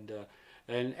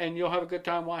 and you'll have a good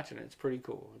time watching it. It's pretty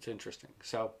cool. It's interesting.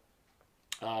 So,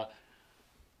 I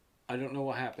don't know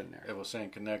what happened there. It was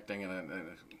saying connecting, and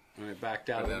it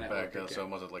backed out. And then backed out. So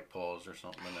was it like paused or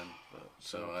something? And then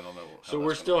so I don't know. So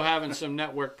we're still having some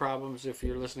network problems. If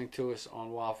you're listening to us on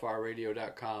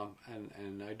wildfireradio.com,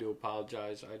 and I do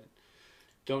apologize. I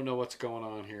don't know what's going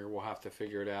on here. We'll have to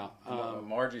figure it out.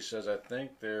 Margie says, I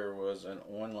think there was an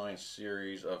online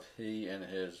series of he and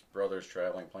his brothers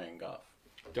traveling playing golf.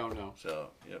 Don't know. So,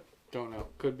 yep. Don't know.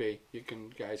 Could be.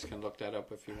 Guys can look that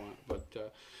up if you want.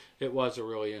 But it was a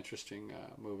really interesting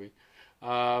movie.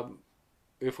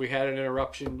 If we had an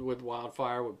interruption with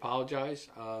Wildfire, we apologize.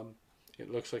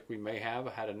 It looks like we may have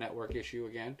had a network issue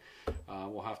again.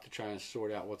 We'll have to try and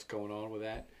sort out what's going on with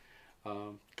that.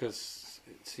 Because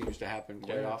it seems to happen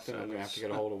quite often. I'm going to have to get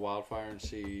a hold of Wildfire and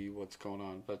see what's going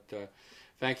on. But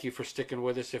thank you for sticking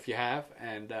with us if you have,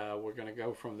 and we're going to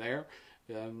go from there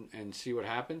and see what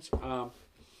happens.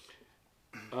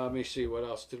 Let me see, what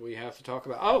else did we have to talk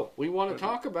about? Oh, we want to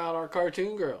talk about our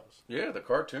cartoon girls. Yeah, the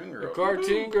cartoon girls. The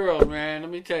cartoon girls, man.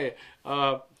 Let me tell you.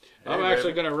 I'm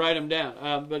actually going to write them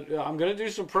down. But I'm going to do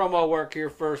some promo work here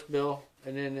first, Bill,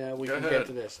 and then we can get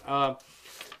to this.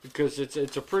 Because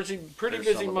it's a pretty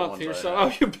busy month here.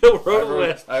 So Bill wrote a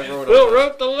list. Bill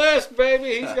wrote the list,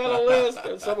 baby. He's got a list.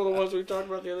 And some of the ones we talked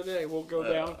about the other day. We'll go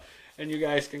down, and you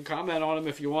guys can comment on them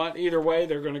if you want. Either way,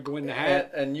 they're going to go in the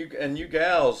hat. And you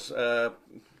gals,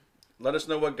 let us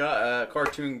know what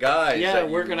cartoon guys. Yeah,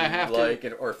 we're going to have like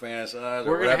to or fantasize.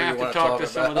 We're going to have to talk to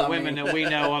some of the women that we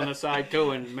know on the side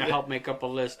too, and help make up a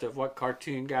list of what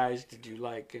cartoon guys did you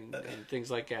like and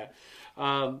things like that.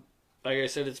 Like I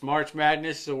said, it's March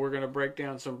Madness, so we're going to break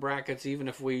down some brackets, even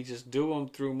if we just do them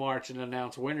through March and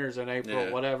announce winners in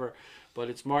April, whatever. But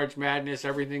it's March Madness.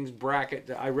 Everything's bracket.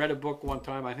 I read a book one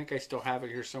time. I think I still have it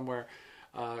here somewhere,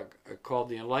 called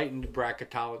The Enlightened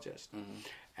Bracketologist.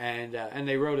 And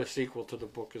they wrote a sequel to the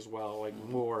book as well, like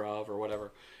More Of or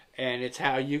whatever. And it's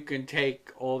how you can take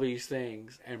all these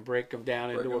things and break them down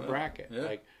into a bracket. Yeah.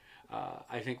 Like,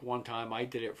 I think one time I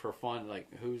did it for fun, like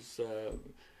who's...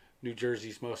 New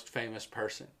Jersey's most famous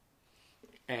person,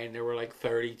 and there were like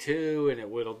 32, and it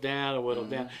whittled down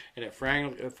and and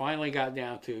it finally got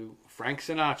down to Frank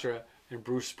Sinatra and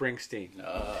Bruce Springsteen.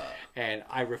 And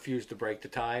I refused to break the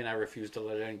tie, and I refused to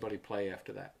let anybody play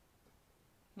after that,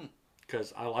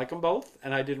 because I like them both,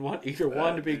 and I didn't want either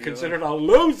one to be considered a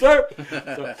loser.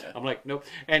 So I'm like, nope.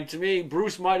 And to me,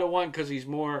 Bruce might have won because he's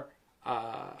more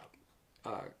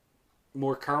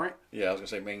more current. Yeah, I was gonna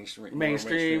say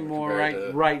mainstream. More compared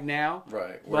right to- right now.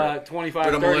 Right. But 25,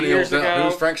 We're the 30 years millennials now. ago,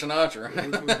 Who's Frank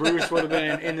Sinatra? Bruce would have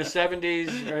been in the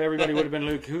 70s. Everybody would have been,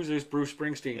 Luke, who's this Bruce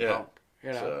Springsteen Yeah.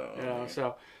 punk?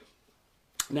 So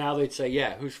now they'd say,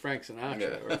 yeah, who's Frank Sinatra?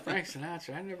 Yeah. Or Frank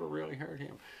Sinatra, I never really heard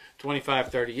him. 25,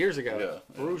 30 years ago,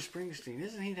 Yeah. Bruce Springsteen,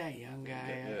 isn't he that young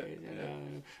guy? Yeah.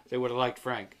 They would have liked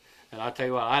Frank. And I'll tell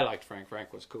you what, I liked Frank.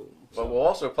 Frank was cool. But we'll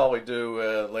also probably do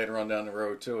later on down the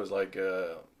road too is like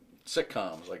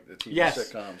sitcoms, like the TV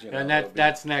sitcoms. You know, and that'll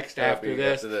that's next that'll after be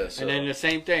this. after this, And so. then the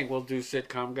same thing, we'll do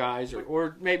sitcom guys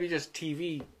or maybe just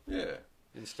TV Yeah.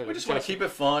 instead We of just want to keep it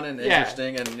fun and Yeah.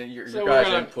 interesting and your So guys'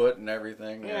 we're gonna- input and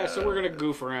everything. Yeah, so we're gonna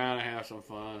goof around and have some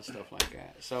fun and stuff like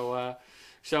that.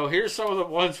 So here's some of the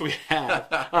ones we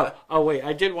have. Oh wait,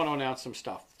 I did want to announce some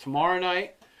stuff. Tomorrow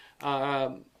night,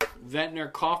 Ventnor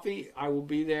Coffee. I will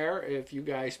be there. If you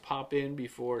guys pop in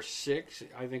before 6,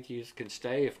 I think you can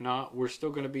stay. If not, we're still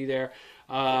going to be there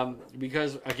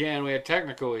because again we had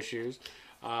technical issues.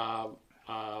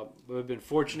 We've been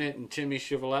fortunate, and Timmy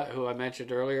Chevrolet, who I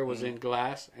mentioned earlier, was in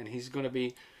Glass, and he's going to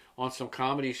be on some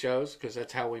comedy shows because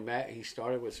that's how we met. He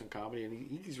started with some comedy,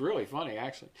 and he's really funny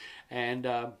actually. And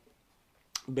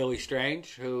Billy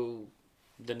Strange, who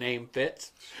the name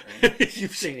fits.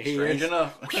 You've seen it. Strange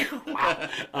enough.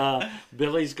 Wow.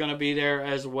 Billy's going to be there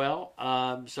as well.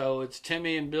 So it's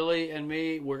Timmy and Billy and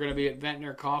me. We're going to be at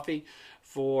Ventnor Coffee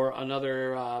for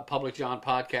another Public John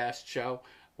podcast show.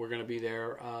 We're going to be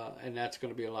there, and that's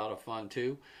going to be a lot of fun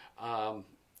too.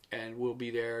 And we'll be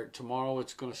there tomorrow.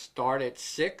 It's going to start at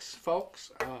 6,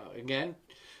 folks. Again,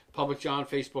 PublicJohn,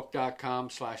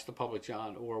 Facebook.com/The Public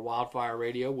John, or Wildfire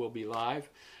Radio will be live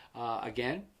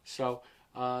again. So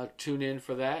tune in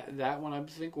for that. That one I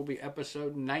think will be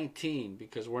episode 19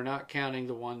 because we're not counting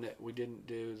the one that we didn't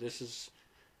do. This is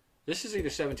either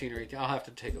 17 or 18. I'll have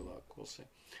to take a look. We'll see.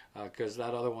 Because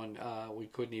that other one we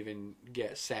couldn't even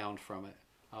get sound from it.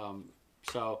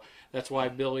 So that's why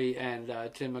Billy and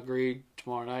Tim agreed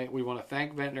tomorrow night. We want to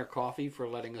thank Ventnor Coffee for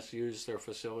letting us use their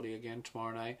facility again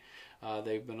tomorrow night.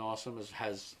 They've been awesome, as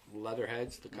has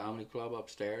Leatherheads, the comedy club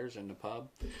upstairs, and the pub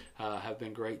have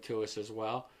been great to us as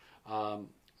well.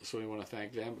 So we want to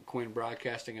thank them. Quinn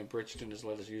Broadcasting in Bridgeton has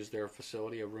let us use their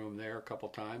facility, a room there a couple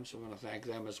times. So we want to thank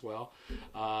them as well.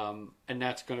 And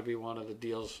that's going to be one of the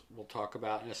deals we'll talk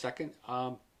about in a second.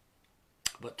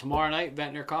 But tomorrow night,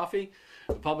 Ventnor Coffee,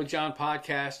 the Public John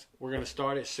podcast. We're going to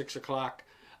start at 6 o'clock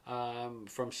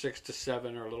from 6 to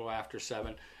 7 or a little after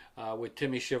 7 with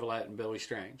Timmy Chevrolet and Billy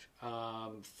Strange.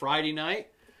 Friday night,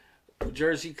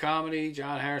 Jersey Comedy,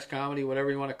 John Harris Comedy,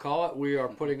 whatever you want to call it. We are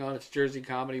putting on, it's Jersey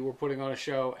Comedy. We're putting on a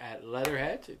show at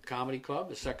Leatherhead at Comedy Club,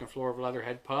 the second floor of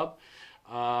Leatherhead Pub.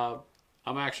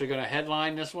 I'm actually going to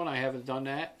headline this one. I haven't done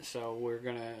that. So we're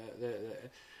going to,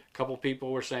 a couple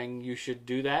people were saying you should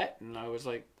do that. And I was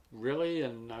like, really?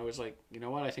 And I was like, you know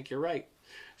what? I think you're right.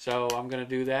 So I'm going to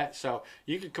do that. So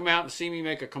you can come out and see me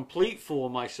make a complete fool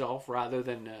of myself rather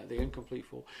than the incomplete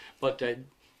fool. But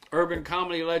urban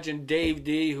comedy legend Dave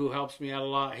D, who helps me out a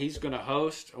lot, he's going to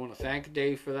host. I want to thank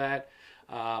Dave for that.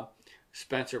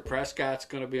 Spencer Prescott's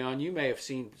going to be on. You may have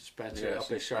seen Spencer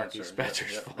up at Sharkey.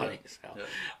 Spencer's funny as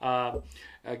hell.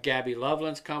 Gabby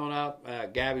Loveland's coming up.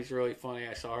 Gabby's really funny.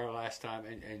 I saw her last time,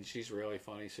 and she's really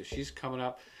funny. So she's coming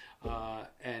up.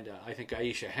 And I think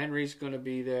Aisha Henry's going to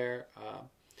be there.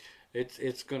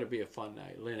 It's going to be a fun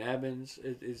night. Lynn Evans,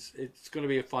 it's going to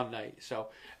be a fun night. So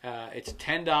it's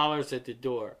 $10 at the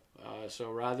door. So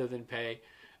rather than pay,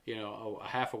 a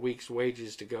half a week's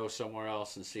wages to go somewhere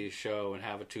else and see a show and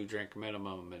have a 2-drink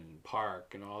minimum and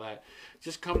park and all that,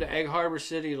 just come to Egg Harbor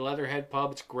City, Leatherhead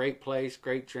Pub. It's a great place,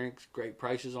 great drinks, great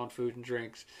prices on food and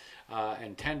drinks,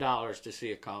 and $10 to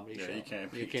see a comedy show. You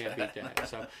can't beat that.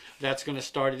 So that's going to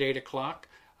start at 8 o'clock.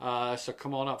 So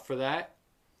come on up for that.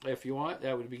 If you want,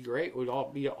 that would be great. It would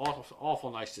all be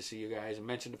awful nice to see you guys and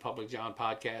mention the Public John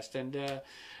podcast.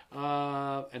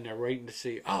 And they're waiting to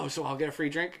see, so I'll get a free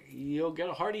drink. You'll get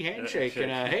a hearty handshake.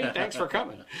 And hey, thanks for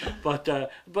coming. But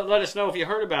let us know if you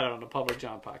heard about it on the Public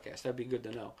John podcast. That'd be good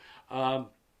to know.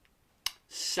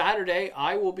 Saturday,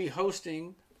 I will be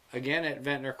hosting, again at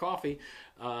Ventnor Coffee,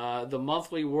 the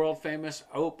monthly world famous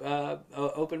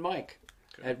open mic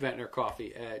at Ventnor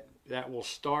Coffee. That will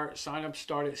start, sign-ups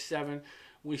start at 7.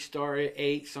 We start at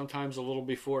 8, sometimes a little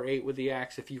before 8 with the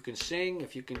acts. If you can sing,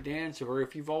 if you can dance, or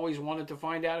if you've always wanted to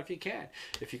find out if you can.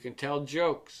 If you can tell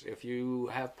jokes, if you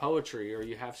have poetry, or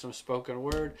you have some spoken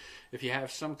word, if you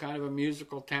have some kind of a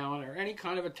musical talent, or any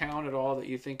kind of a talent at all that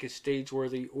you think is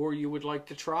stage-worthy, or you would like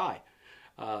to try.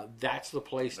 That's the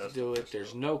place to do it.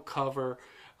 There's no cover.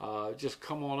 just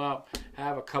come on up,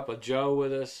 have a cup of Joe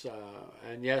with us,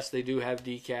 and yes, they do have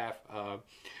decaf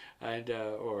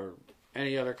or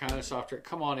any other kind of soft drink.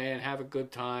 Come on in, have a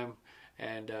good time,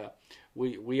 and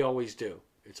we always do.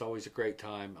 It's always a great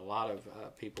time. A lot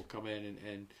of people come in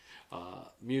and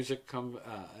music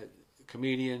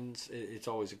comedians. It's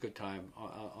always a good time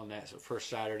on that first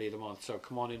Saturday of the month. So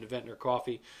come on into Ventnor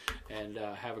Coffee and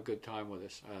have a good time with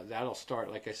us. That'll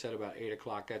start, like I said, about 8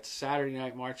 o'clock. That's Saturday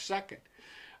night, March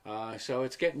 2nd. So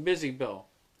it's getting busy, Bill.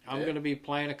 I'm going to be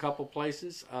playing a couple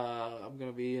places. I'm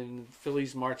going to be in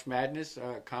Philly's March Madness,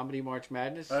 Comedy March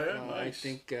Madness. Oh, yeah, nice. I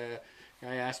think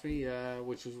guy asked me,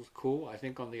 which was cool. I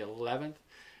think on the 11th.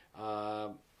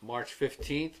 March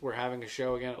 15th, we're having a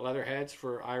show again at Leatherheads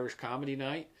for Irish Comedy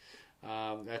Night.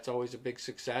 That's always a big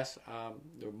success.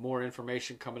 There's more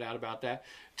information coming out about that.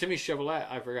 Timmy Chevrolet,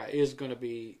 I forgot, is going to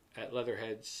be at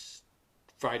Leatherheads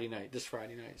this Friday night,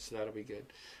 so that'll be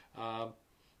good.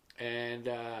 And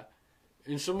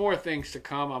some more things to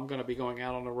come. I'm going to be going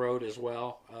out on the road as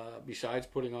well, besides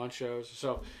putting on shows.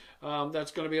 So that's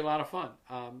going to be a lot of fun.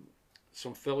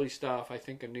 Some Philly stuff, I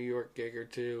think a New York gig or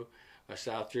two, a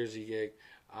South Jersey gig.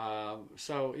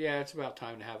 So yeah, it's about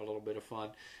time to have a little bit of fun.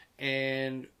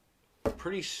 And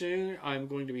pretty soon I'm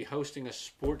going to be hosting a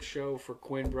sports show for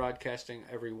Quinn Broadcasting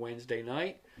every Wednesday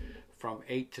night from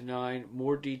 8 to 9.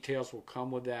 More details will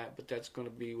come with that, but that's going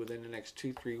to be within the next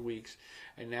 2-3 weeks.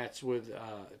 And that's with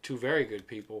two very good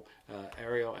people,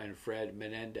 Ariel and Fred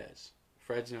Menendez.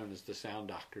 Fred's known as the sound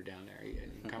doctor down there.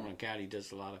 In Cumberland County,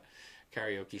 does a lot of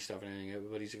karaoke stuff and everything,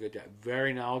 but he's a good guy.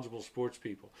 Very knowledgeable sports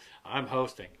people. I'm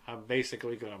hosting. I'm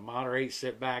basically going to moderate,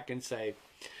 sit back, and say,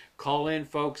 call in,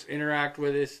 folks, interact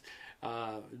with us.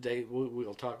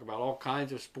 We'll talk about all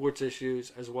kinds of sports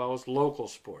issues as well as local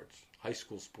sports, high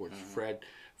school sports. Fred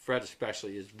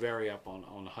especially is very up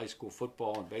on high school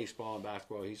football and baseball and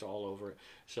basketball. He's all over it.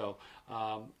 So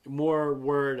more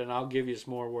word, and I'll give you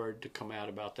some more word to come out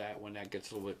about that when that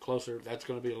gets a little bit closer. That's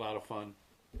going to be a lot of fun.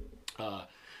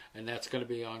 And that's going to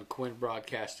be on Quinn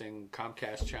Broadcasting,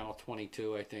 Comcast Channel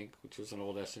 22, I think, which was an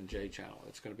old S&J channel.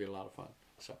 It's going to be a lot of fun.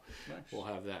 So nice. We'll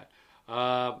have that.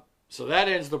 So that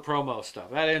ends the promo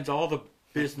stuff. That ends all the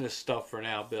business stuff for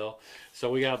now, Bill.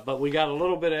 So we got a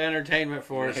little bit of entertainment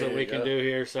for us that we can do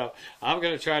here. So I'm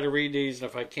going to try to read these, and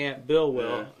if I can't, Bill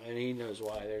will, and he knows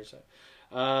why.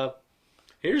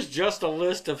 Here's just a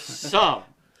list of some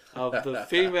of the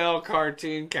female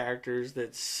cartoon characters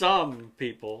that some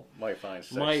people might find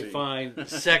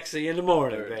sexy in the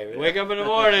morning, baby. Wake up in the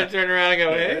morning, turn around and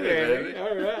go, hey, baby.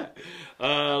 All right.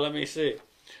 Let me see.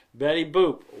 Betty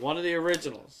Boop, one of the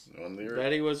originals.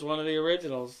 Betty was one of the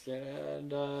originals,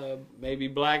 and maybe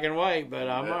black and white, but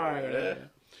I'm all right.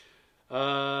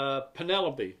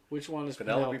 Penelope. Which one is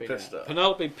Penelope? Pitstop.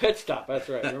 Penelope Pitstop. That's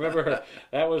right. Remember her?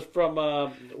 That was from.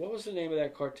 What was the name of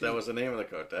that cartoon? That was the name of the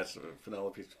cartoon. That's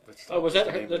Penelope Pitstop. Oh, was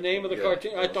that the name of the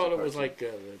cartoon? I thought it was like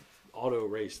an auto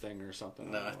race thing or something.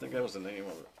 No, I think that was the name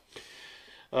of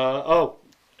it.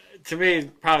 To me,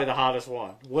 probably the hottest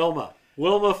one. Wilma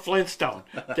Flintstone.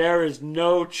 There is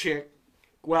no chick.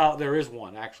 Well, there is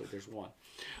one. Actually, there's one.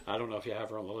 I don't know if you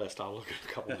have her on the list. I'll look in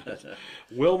a couple minutes.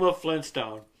 Wilma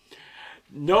Flintstone.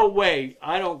 No way.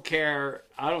 I don't care,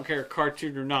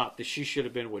 cartoon or not, that she should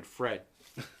have been with Fred.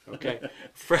 Okay?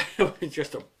 Fred was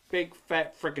just a big,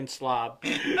 fat freaking slob.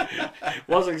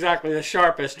 Wasn't exactly the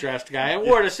sharpest dressed guy. And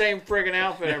wore the same friggin'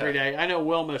 outfit every day. I know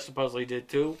Wilma supposedly did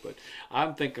too, but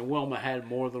I'm thinking Wilma had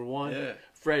more than one. Yeah.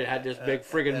 Fred had this big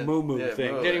friggin' moo-moo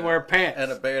thing. Didn't he wear pants?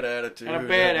 And a bad attitude.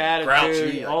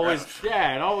 Grouchy,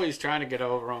 always trying to get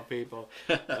over on people.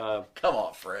 Come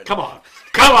on, Fred. Come on,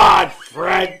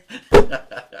 Fred.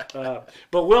 But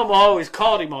Wilma always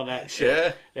called him on that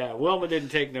shit. Yeah, Wilma didn't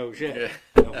take no shit.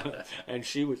 Yeah. And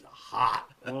she was hot.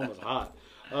 Wilma's hot.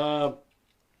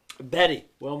 Betty,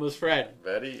 Wilma's friend.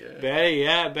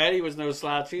 Betty was no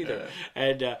slouch either. Yeah.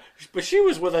 And but she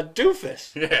was with a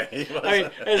doofus. Yeah, he was. I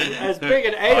mean, as big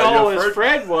an a-hole as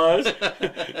Fred was,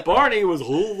 Barney was,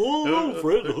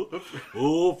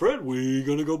 Fred, we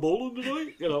gonna go bowling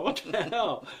tonight? You know, what the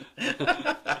hell?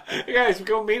 You guys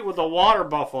go meet with the water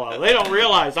buffalo. They don't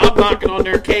realize I'm knocking on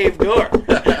their cave door.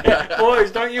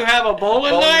 Boys, don't you have a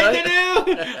bowling night to do?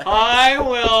 Hi,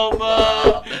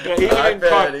 Wilma.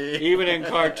 Even in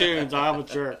cartoons, I'm a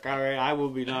jerk. All right, I will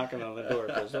be knocking on the door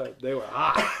because they were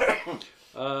hot.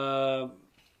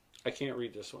 I can't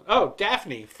read this one. Oh,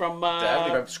 Daphne from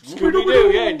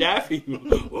Scooby-Doo. Yeah, Daphne.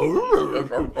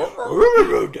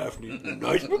 Daphne.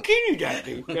 Nice bikini,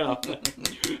 Daphne. You know.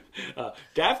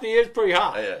 Daphne is pretty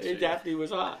hot. Yeah, Daphne was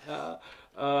hot.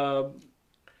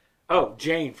 Oh,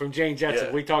 Jane from Jane Jetson.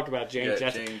 Yeah. We talked about Jane Yeah,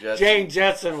 Jetson. Jane Jetson. Jane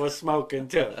Jetson was smoking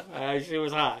too. She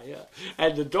was high. Yeah,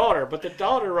 and the daughter, but the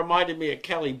daughter reminded me of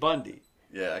Kelly Bundy.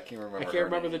 Yeah, I can't remember. I can't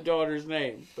remember the daughter's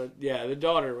name, but yeah, the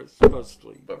daughter was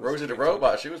supposedly. But Rosie the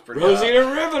Robot, she was pretty. Rosie hot.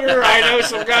 the Riveter. I know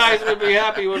some guys would be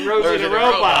happy with Rosie the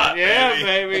Robot. Yeah,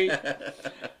 baby.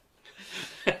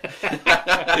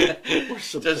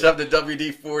 Just have the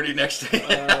WD-40 next to you.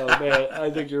 Oh man, I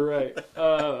think you're right.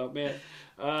 Oh man,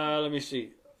 let me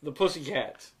see. The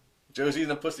Pussycats. Josie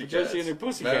and the Pussycats. Josie and the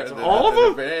Pussycats. Man, All of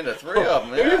them? Man, the three of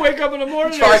them. When you wake up in the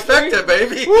morning, Trifecta,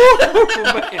 baby. Woo,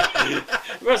 man.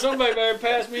 Well, somebody better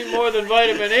pass me more than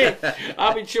vitamin E.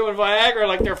 I'll be chewing Viagra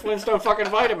like they're Flintstone fucking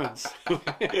vitamins.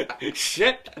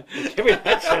 Shit. Give me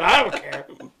that shit. I don't care.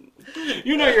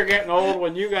 You know you're getting old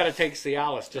when you got to take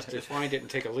Cialis just to find it and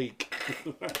take a leak.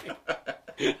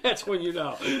 That's when you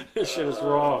know this shit is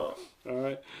wrong. All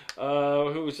right.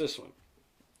 Who was this one?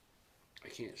 I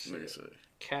can't see. Let me see.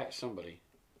 Cat somebody.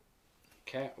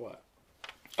 Cat what?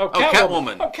 Oh,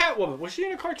 Catwoman. Oh, Catwoman. Was she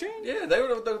in a cartoon? Yeah, they were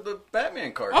the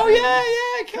Batman cartoon. Oh, yeah.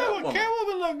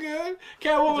 Catwoman looked good.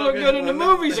 Catwoman looked good in the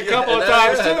movies a couple of Yeah,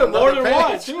 times, yeah, too. More than page.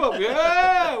 once, too.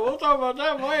 Yeah, we'll talk about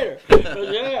that later. But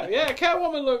yeah,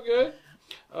 Catwoman looked good.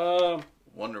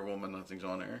 Wonder Woman, nothing's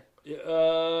on there.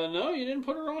 No, you didn't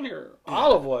put her on here.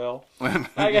 Olive oil. Yeah,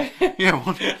 Yeah,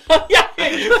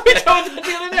 we told that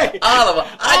the other day. Oliver.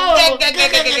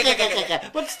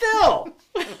 But still,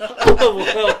 olive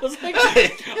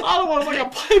oil is like a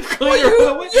pipe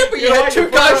cleaner. But you had two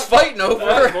guys fighting over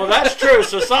her. Well, that's true.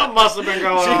 So something must have been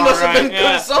going on. She must have been right? good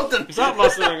at something. Something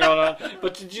must have been going on.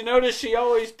 But did you notice she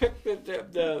always picked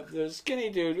the skinny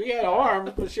dude? We had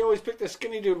arms, but she always picked the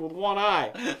skinny dude with one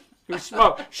eye. Who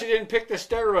smoked. She didn't pick the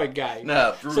steroid guy.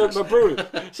 No, Brutus.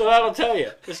 So that'll tell you.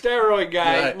 The steroid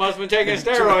guy Right. must have been taking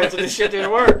steroids and the shit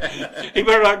didn't work. He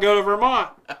better not go to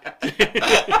Vermont.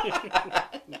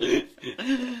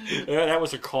 That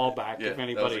was a callback, Yeah, if that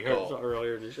anybody was a heard call.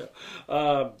 earlier in the show.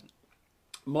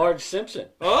 Marge Simpson.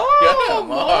 Oh, Yeah,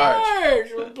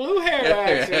 Marge. Marge. Blue-haired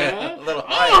accent, huh? A little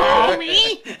higher.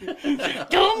 Homie.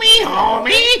 Do me,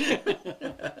 homie.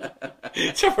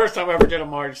 It's the first time I ever did a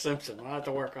Marge Simpson. I'll have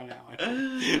to work on that one.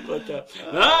 But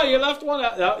no, you left one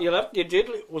out. No, you did.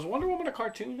 Was Wonder Woman a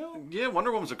cartoon though? Yeah,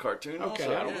 Wonder Woman's a cartoon. Okay,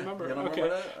 also. I don't Yeah. remember. You don't Okay.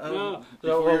 remember that? No. Before So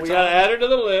your we time? got to add her to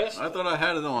the list. I thought I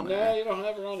had it on No, there. you don't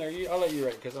have her on there. I'll let you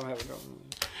write because I'm having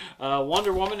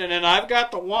Wonder Woman, and then I've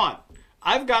got the one.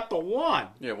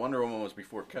 Yeah, Wonder Woman was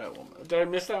before Catwoman. Did I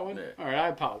miss that one? Yeah. All right, I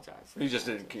apologize. You just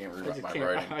can't read my I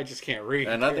writing. just can't read.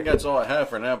 And I think that's all I have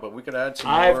for now, but we could add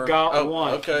some more. I've got Oh,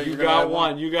 one. Okay, You you're gonna got add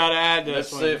one. You got to add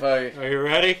this Let's one. see if I... Are you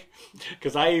ready?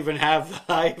 Because I even have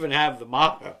the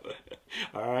motto.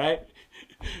 All right.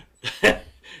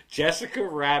 Jessica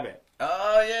Rabbit.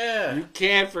 Oh, yeah. You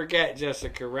can't forget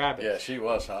Jessica Rabbit. Yeah, she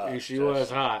was hot. She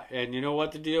was hot. And you know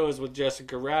what the deal is with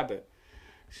Jessica Rabbit?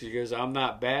 She goes, I'm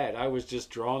not bad. I was just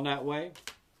drawn that way.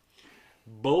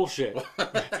 Bullshit.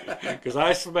 Because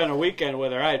I spent a weekend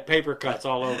with her. I had paper cuts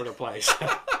all over the place.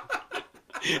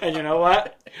 And you know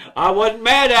what? I wasn't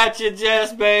mad at you,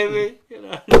 Jess, baby. You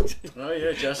know? Oh,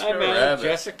 yeah, Jessica I met Rabbit.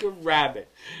 Jessica Rabbit.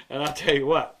 And I'll tell you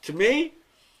what, to me,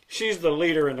 she's the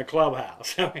leader in the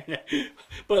clubhouse. I mean,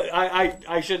 but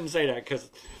I shouldn't say that because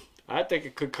I think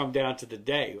it could come down to the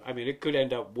day. I mean, it could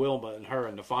end up Wilma and her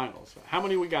in the finals. How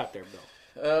many we got there,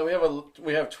 Bill?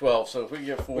 We have 12, so if we can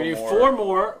get four We need more. 4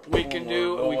 more. We Four can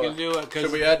more. do it.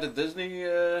 Should we add the Disney?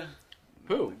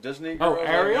 Who? Disney Oh, girls,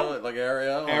 Ariel? like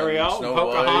Ariel, Ariel, and Snow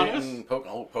Pocahontas? White, and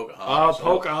Pocahontas. Oh,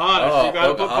 Pocahontas. Oh, You got to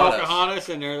put Pocahontas. Pocahontas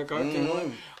in there, the cartoon Mhm.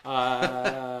 one.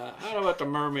 I don't know about the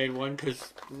mermaid one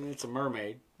because it's a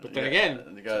mermaid. But then again,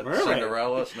 you it's got a mermaid.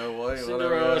 Cinderella, Snow White,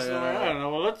 Cinderella, whatever. Cinderella. I don't know.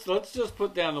 Well, let's just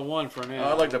put down the one for now.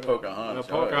 I like the Pocahontas.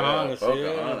 Pocahontas. Oh, yeah.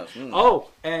 Pocahontas. Yeah. Mm. Oh,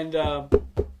 and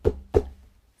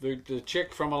the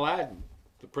chick from Aladdin,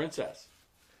 the princess.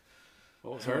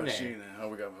 What was her Who is she name? now?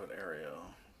 We got to put Ariel.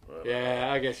 But,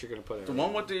 Yeah, I guess you're gonna put it. The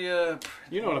one with the.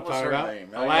 You know what I'm what's talking her about? name?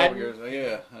 Aladdin?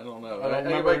 Yeah, I don't know. I don't remember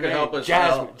Anybody her can name. help us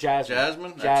Jasmine. out. Jasmine.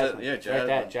 Jasmine? That's Jasmine. it. Yeah, Right, Jasmine.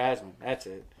 that Jasmine. That's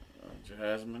it.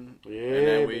 Jasmine. Yeah, And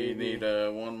then we baby.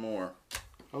 need one more.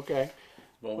 Okay.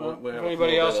 Well, Well, we if have a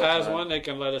anybody little else bit of has time. one, they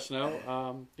can let us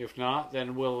know. If not,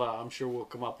 then we'll. I'm sure we'll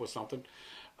come up with something.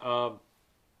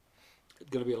 It's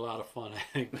going to be a lot of fun, I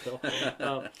think, Bill.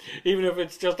 Even if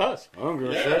it's just us. I'm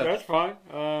going to Yeah. say that's fine.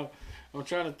 I'm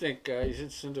trying to think. Is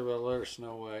it Cinderella or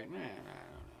Snow White? Nah, I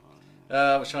don't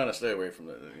know. I was trying to stay away from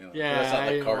the. Yeah, that's not I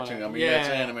the didn't cartoon. wanna- I mean, yeah. it's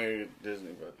animated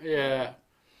Disney, but Yeah,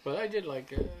 but I did like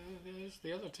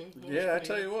the other two. That was yeah, I pretty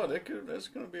tell good. you what, that's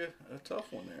going to be a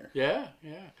tough one there. Yeah,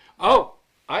 yeah. Oh,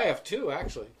 I have 2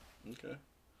 actually. Okay.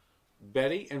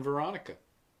 Betty and Veronica.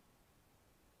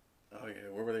 Oh yeah,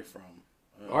 where were they from?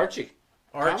 Archie.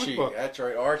 Archie, book. that's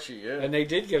right, Archie. Yeah. And they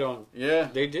did get on. Yeah.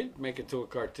 They did make it to a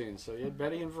cartoon. So yeah,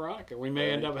 Betty and Veronica. We may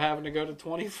end up having to go to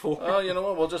 24. Oh, you know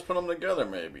what? We'll just put them together,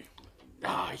 maybe.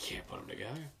 Ah, you can't put them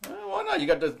together. Why not? You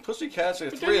got the Pussycats.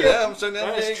 There's But three of then them. So then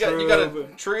that's you got a true,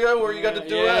 trio where you got to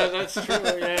do Yeah, that. that's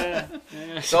true. Yeah.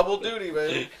 Yeah. Double duty,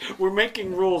 baby. We're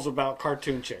making rules about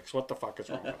cartoon chicks. What the fuck is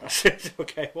wrong with us?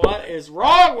 Okay, what is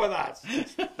wrong with us?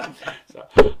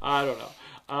 So I don't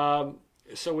know.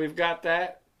 So we've got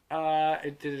that.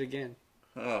 It did it again.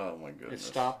 Oh my goodness. It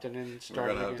stopped and then We're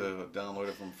started gonna have again. to download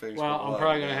it from Facebook. Well, I'm Live,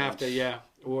 probably gonna man. have to, yeah,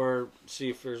 or see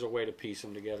if there's a way to piece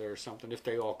them together or something if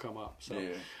they all come up. So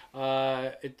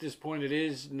Yeah. at this point, it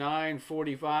is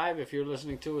 9:45. If you're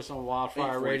listening to us on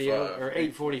Wildfire Radio, 8:45. or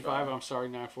 8:45, I'm sorry,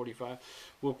 9:45.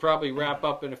 We'll probably wrap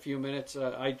up in a few minutes.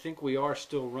 I think we are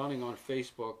still running on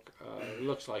Facebook. It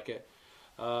looks like it.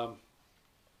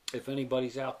 If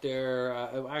anybody's out there,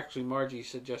 actually, Margie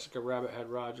said Jessica Rabbit had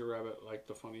Roger Rabbit like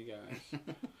the funny guys.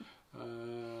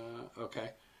 Okay.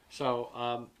 So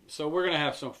we're gonna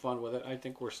have some fun with it. I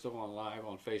think we're still on live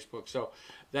on Facebook, so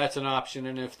that's an option.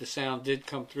 And if the sound did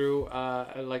come through,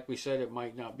 like we said, it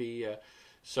might not be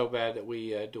so bad that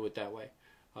we do it that way.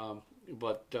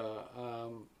 But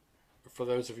for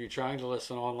those of you trying to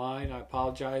listen online, I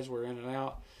apologize. We're in and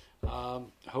out.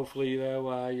 Hopefully,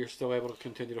 though, you're still able to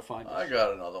continue to find us. I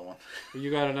got another one. You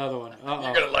got another one. Uh-oh.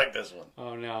 You're gonna like this one.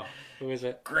 Oh no, who is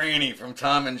it? Granny from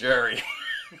Tom and Jerry.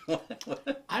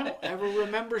 I don't ever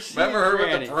remember seeing Remember her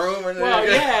Granny. with the broom? And Well,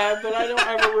 yeah, but I don't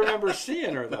ever remember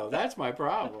seeing her though. That's my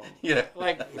problem. Yeah.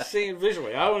 Like seeing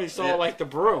visually, I only saw like the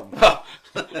broom.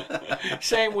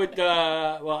 Same with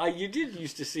you did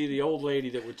used to see the old lady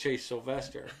that would chase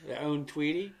Sylvester, that owned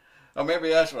Tweety. Oh, maybe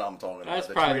that's what I'm talking about. That's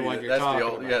probably the one you're talking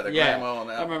about. Yeah, the grandma on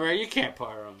that. I remember you can't put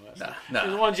her on this. No.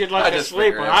 The ones you'd like I to just sleep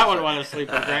figured with. it I was wouldn't want to sleep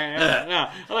with Granny. No,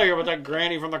 I don't hear about that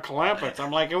Granny from the Clampets.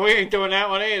 I'm like, we ain't doing that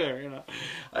one either. You know.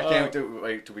 I can't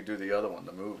wait till we do the other one,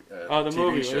 the movie. The TV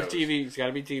movie. shows. TV. It's got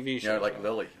to be TV shows. Yeah, like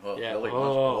Lily. Oh, Yeah. Lily.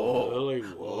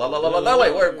 Lily.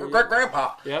 Lily. Where great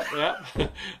grandpa? Yep.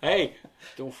 Hey,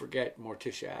 don't forget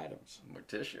Morticia Adams.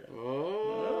 Morticia.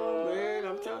 Oh, man,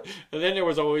 I'm telling you. And then there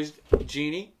was always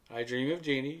Jeannie. I Dream of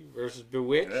Jeannie versus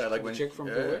Bewitched. Yeah, like the when chick from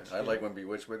Bewitched. I like when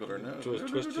Bewitched wiggled her nose.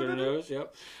 Twisted her nose.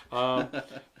 Yep.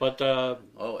 But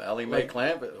Allie Mae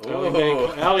Clampett.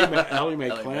 Allie Mae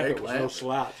Clampett was no Clampett.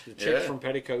 slouch. The chick from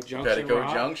Petticoat Junction. Petticoat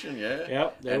Rock. Junction, yeah.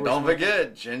 Yep. And don't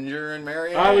forget Ginger and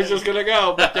Marianne. I was just gonna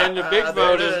go, but then the big There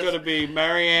vote it is is. gonna be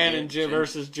Marianne and Jim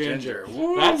versus Ginger.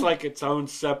 Woo. That's like its own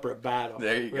separate battle.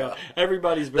 There you go.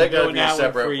 Everybody's They been gotta doing be that one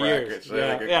separate for brackets.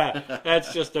 years. Yeah,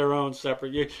 that's just their own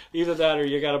separate. Either that or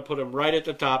you got to put them right at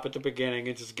the top at the beginning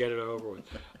and just get it over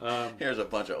with. Here's a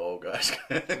bunch of old guys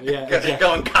exactly.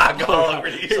 going cock all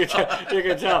over these. You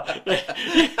can tell. You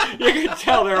can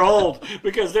tell they're old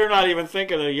because they're not even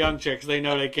thinking of the young chicks. They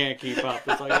know they can't keep up.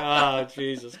 It's like, oh,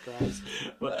 Jesus Christ.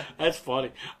 But that's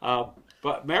funny.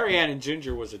 But Marianne and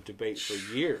Ginger was a debate for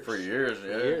years. For years,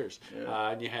 yeah. For years. Yeah.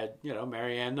 And you had,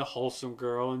 Marianne, the wholesome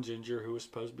girl, and Ginger, who was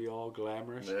supposed to be all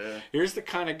glamorous. Yeah. Here's the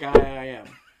kind of guy I am.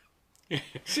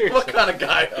 Seriously. What kind of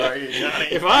guy are you, Johnny?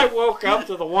 If I woke up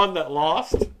to the one that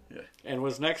lost Yeah. and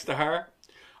was next to her,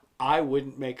 I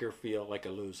wouldn't make her feel like a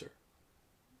loser.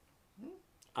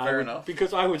 Fair enough.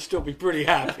 Because I would still be pretty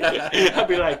happy. I'd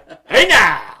be like, hey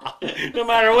now! No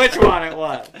matter which one it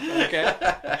was. Okay?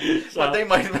 So, But they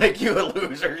might make you a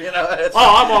loser, It's,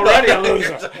 I'm already a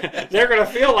loser. They're going to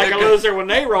feel like a loser when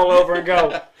they roll over and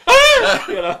go,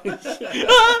 ah!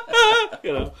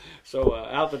 So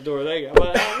out the door they go.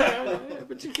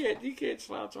 But you can't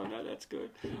slouch on that. That's good.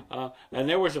 And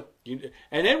there was and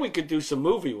then we could do some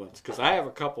movie ones because I have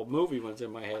a couple movie ones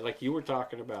in my head, like you were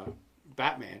talking about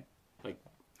Batman, like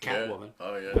Catwoman. Yeah.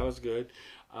 Oh yeah. That was good.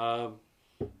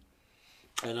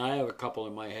 And I have a couple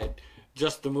in my head.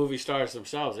 Just the movie stars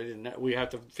themselves. We have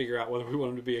to figure out whether we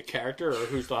want them to be a character or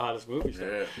who's the hottest movie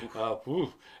star.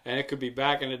 Yeah. And it could be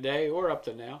back in the day or up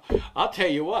to now. I'll tell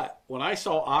you what. When I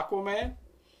saw Aquaman,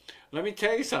 let me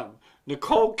tell you something.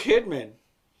 Nicole Kidman.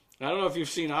 I don't know if you've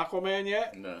seen Aquaman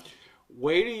yet. No.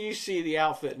 Wait till you see the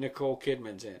outfit Nicole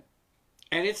Kidman's in.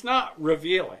 And it's not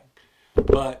revealing,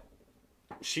 but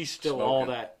she's still all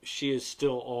that. She is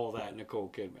still all that Nicole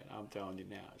Kidman. I'm telling you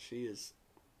now. She is,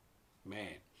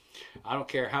 man. I don't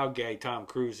care how gay Tom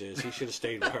Cruise is. He should have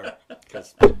stayed with her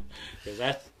because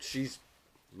she's,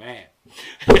 man.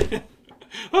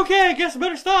 Okay, I guess I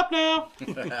better stop now.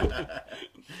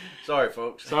 Sorry,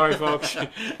 folks. Sorry, folks,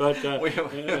 but I went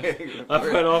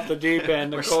off the deep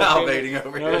end. We're salivating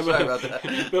over here. Sorry about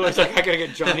that. Billy's like, I gotta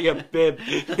get Johnny a bib.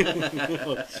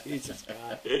 Oh, Jesus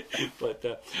God!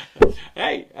 But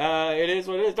hey, it is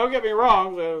what it is. Don't get me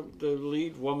wrong. The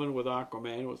lead woman with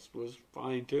Aquaman was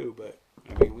fine too. But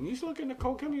I mean, when you look at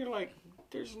Nicole Kidman, you're like,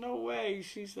 there's no way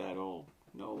she's that old.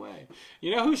 No way.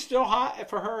 You know who's still hot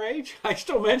for her age? I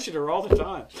still mention her all the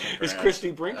time. It's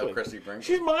Christy Brinkley. Oh, Christy Brinkley.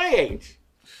 She's my age.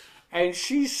 And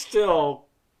she's still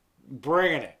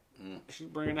bringing it. She's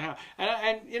bringing it out.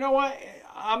 And you know what?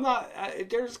 I'm not.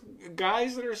 There's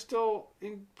guys that are still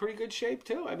in pretty good shape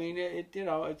too. I mean,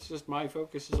 it's just my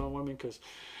focus is on women because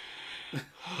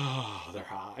they're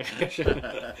hot.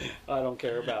 I don't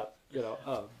care about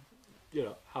how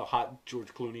hot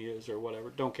George Clooney is or whatever.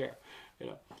 Don't care.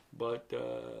 But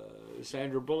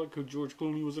Sandra Bullock, who George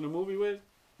Clooney was in a movie with,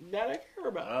 that I care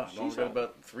about. Don't forget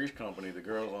about Three's Company, the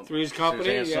girls on Three's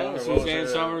Company, Suzanne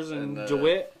Summers and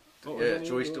DeWitt.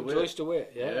 Joyce DeWitt. Joyce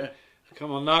DeWitt, yeah.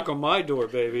 Come on, knock on my door,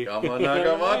 baby. Come on, knock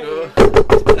on my door.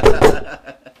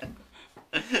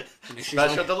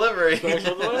 Special delivery.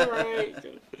 Special delivery.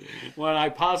 When I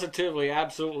positively,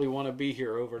 absolutely want to be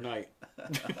here overnight.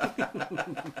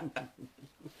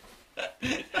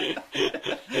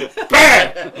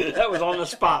 Bam! That was on the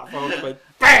spot, folks, but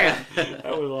bam!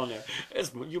 That was on there.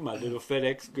 You my little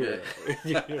FedEx girl.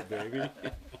 Yeah, baby.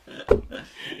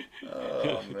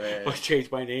 Oh, man. I changed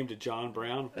my name to John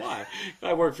Brown. Why?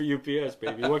 I work for UPS,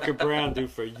 baby. What could Brown do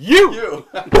for you?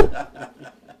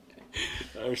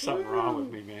 There's something wrong with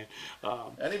me, man.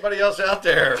 Anybody else out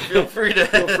there? Feel free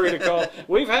to call.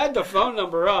 We've had the phone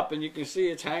number up, and you can see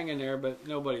it's hanging there, but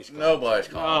nobody's calling. Nobody's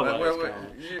calling. We're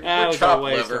chopped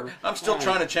liver. I'm still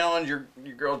trying to challenge your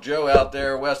girl Joe out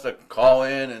there west to call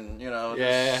in, and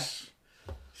yeah.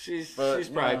 She's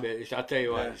probably busy. I'll tell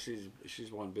you what,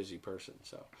 she's one busy person.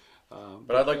 So,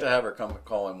 but I'd like to have her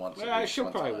call in once. Well,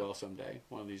 she'll probably will someday,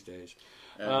 one of these days.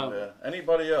 And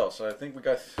anybody else? I think we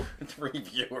got 3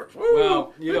 viewers. Woo!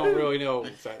 Well, you don't really know.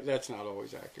 That's not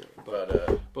always accurate.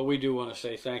 But we do want to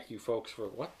say thank you, folks, for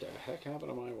what the heck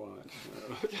happened to my watch?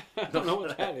 I don't know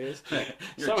what that is.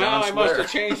 Somehow I must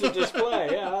have changed the display.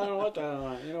 Yeah, I don't know what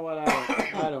that is. You know what?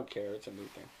 I don't care. It's a new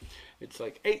thing. It's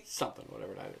like 8 something,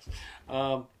 whatever that is.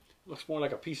 Looks more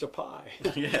like a piece of pie.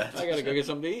 Yeah. I gotta go get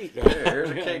something to eat.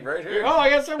 Here's a cake right here. Oh, I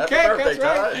got some Happy cake. Birthday, That's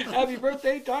right. Tyler. Happy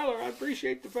birthday, Tyler. I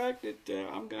appreciate the fact that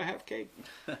I'm gonna have cake.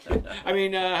 I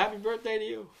mean, happy birthday to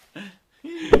you.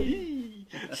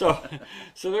 So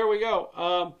there we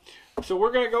go. So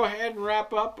we're gonna go ahead and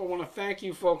wrap up. I want to thank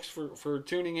you folks for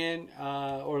tuning in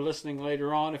or listening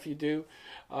later on if you do.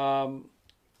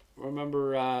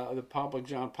 Remember the Public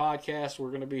John podcast. We're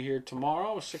going to be here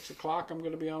tomorrow, 6 o'clock. I'm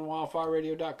going to be on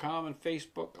wildfireradio.com and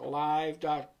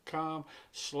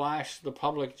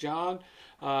facebooklive.com/thepublicjohn.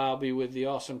 I'll be with the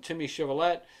awesome Timmy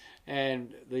Chevrolet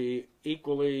and the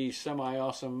equally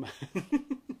semi-awesome,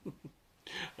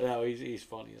 no, he's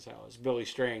funny as hell, it's Billy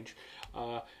Strange.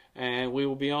 And we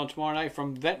will be on tomorrow night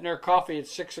from Ventnor Coffee at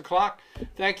 6 o'clock.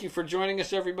 Thank you for joining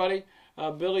us, everybody.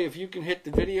 Billy, if you can hit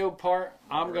the video part,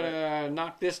 I'm going to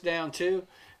knock this down too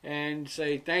and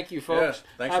say thank you, folks. Yeah,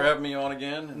 thanks for having me on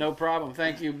again. No problem.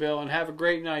 Thank you, Bill, and have a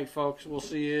great night, folks. We'll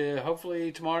see you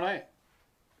hopefully tomorrow night.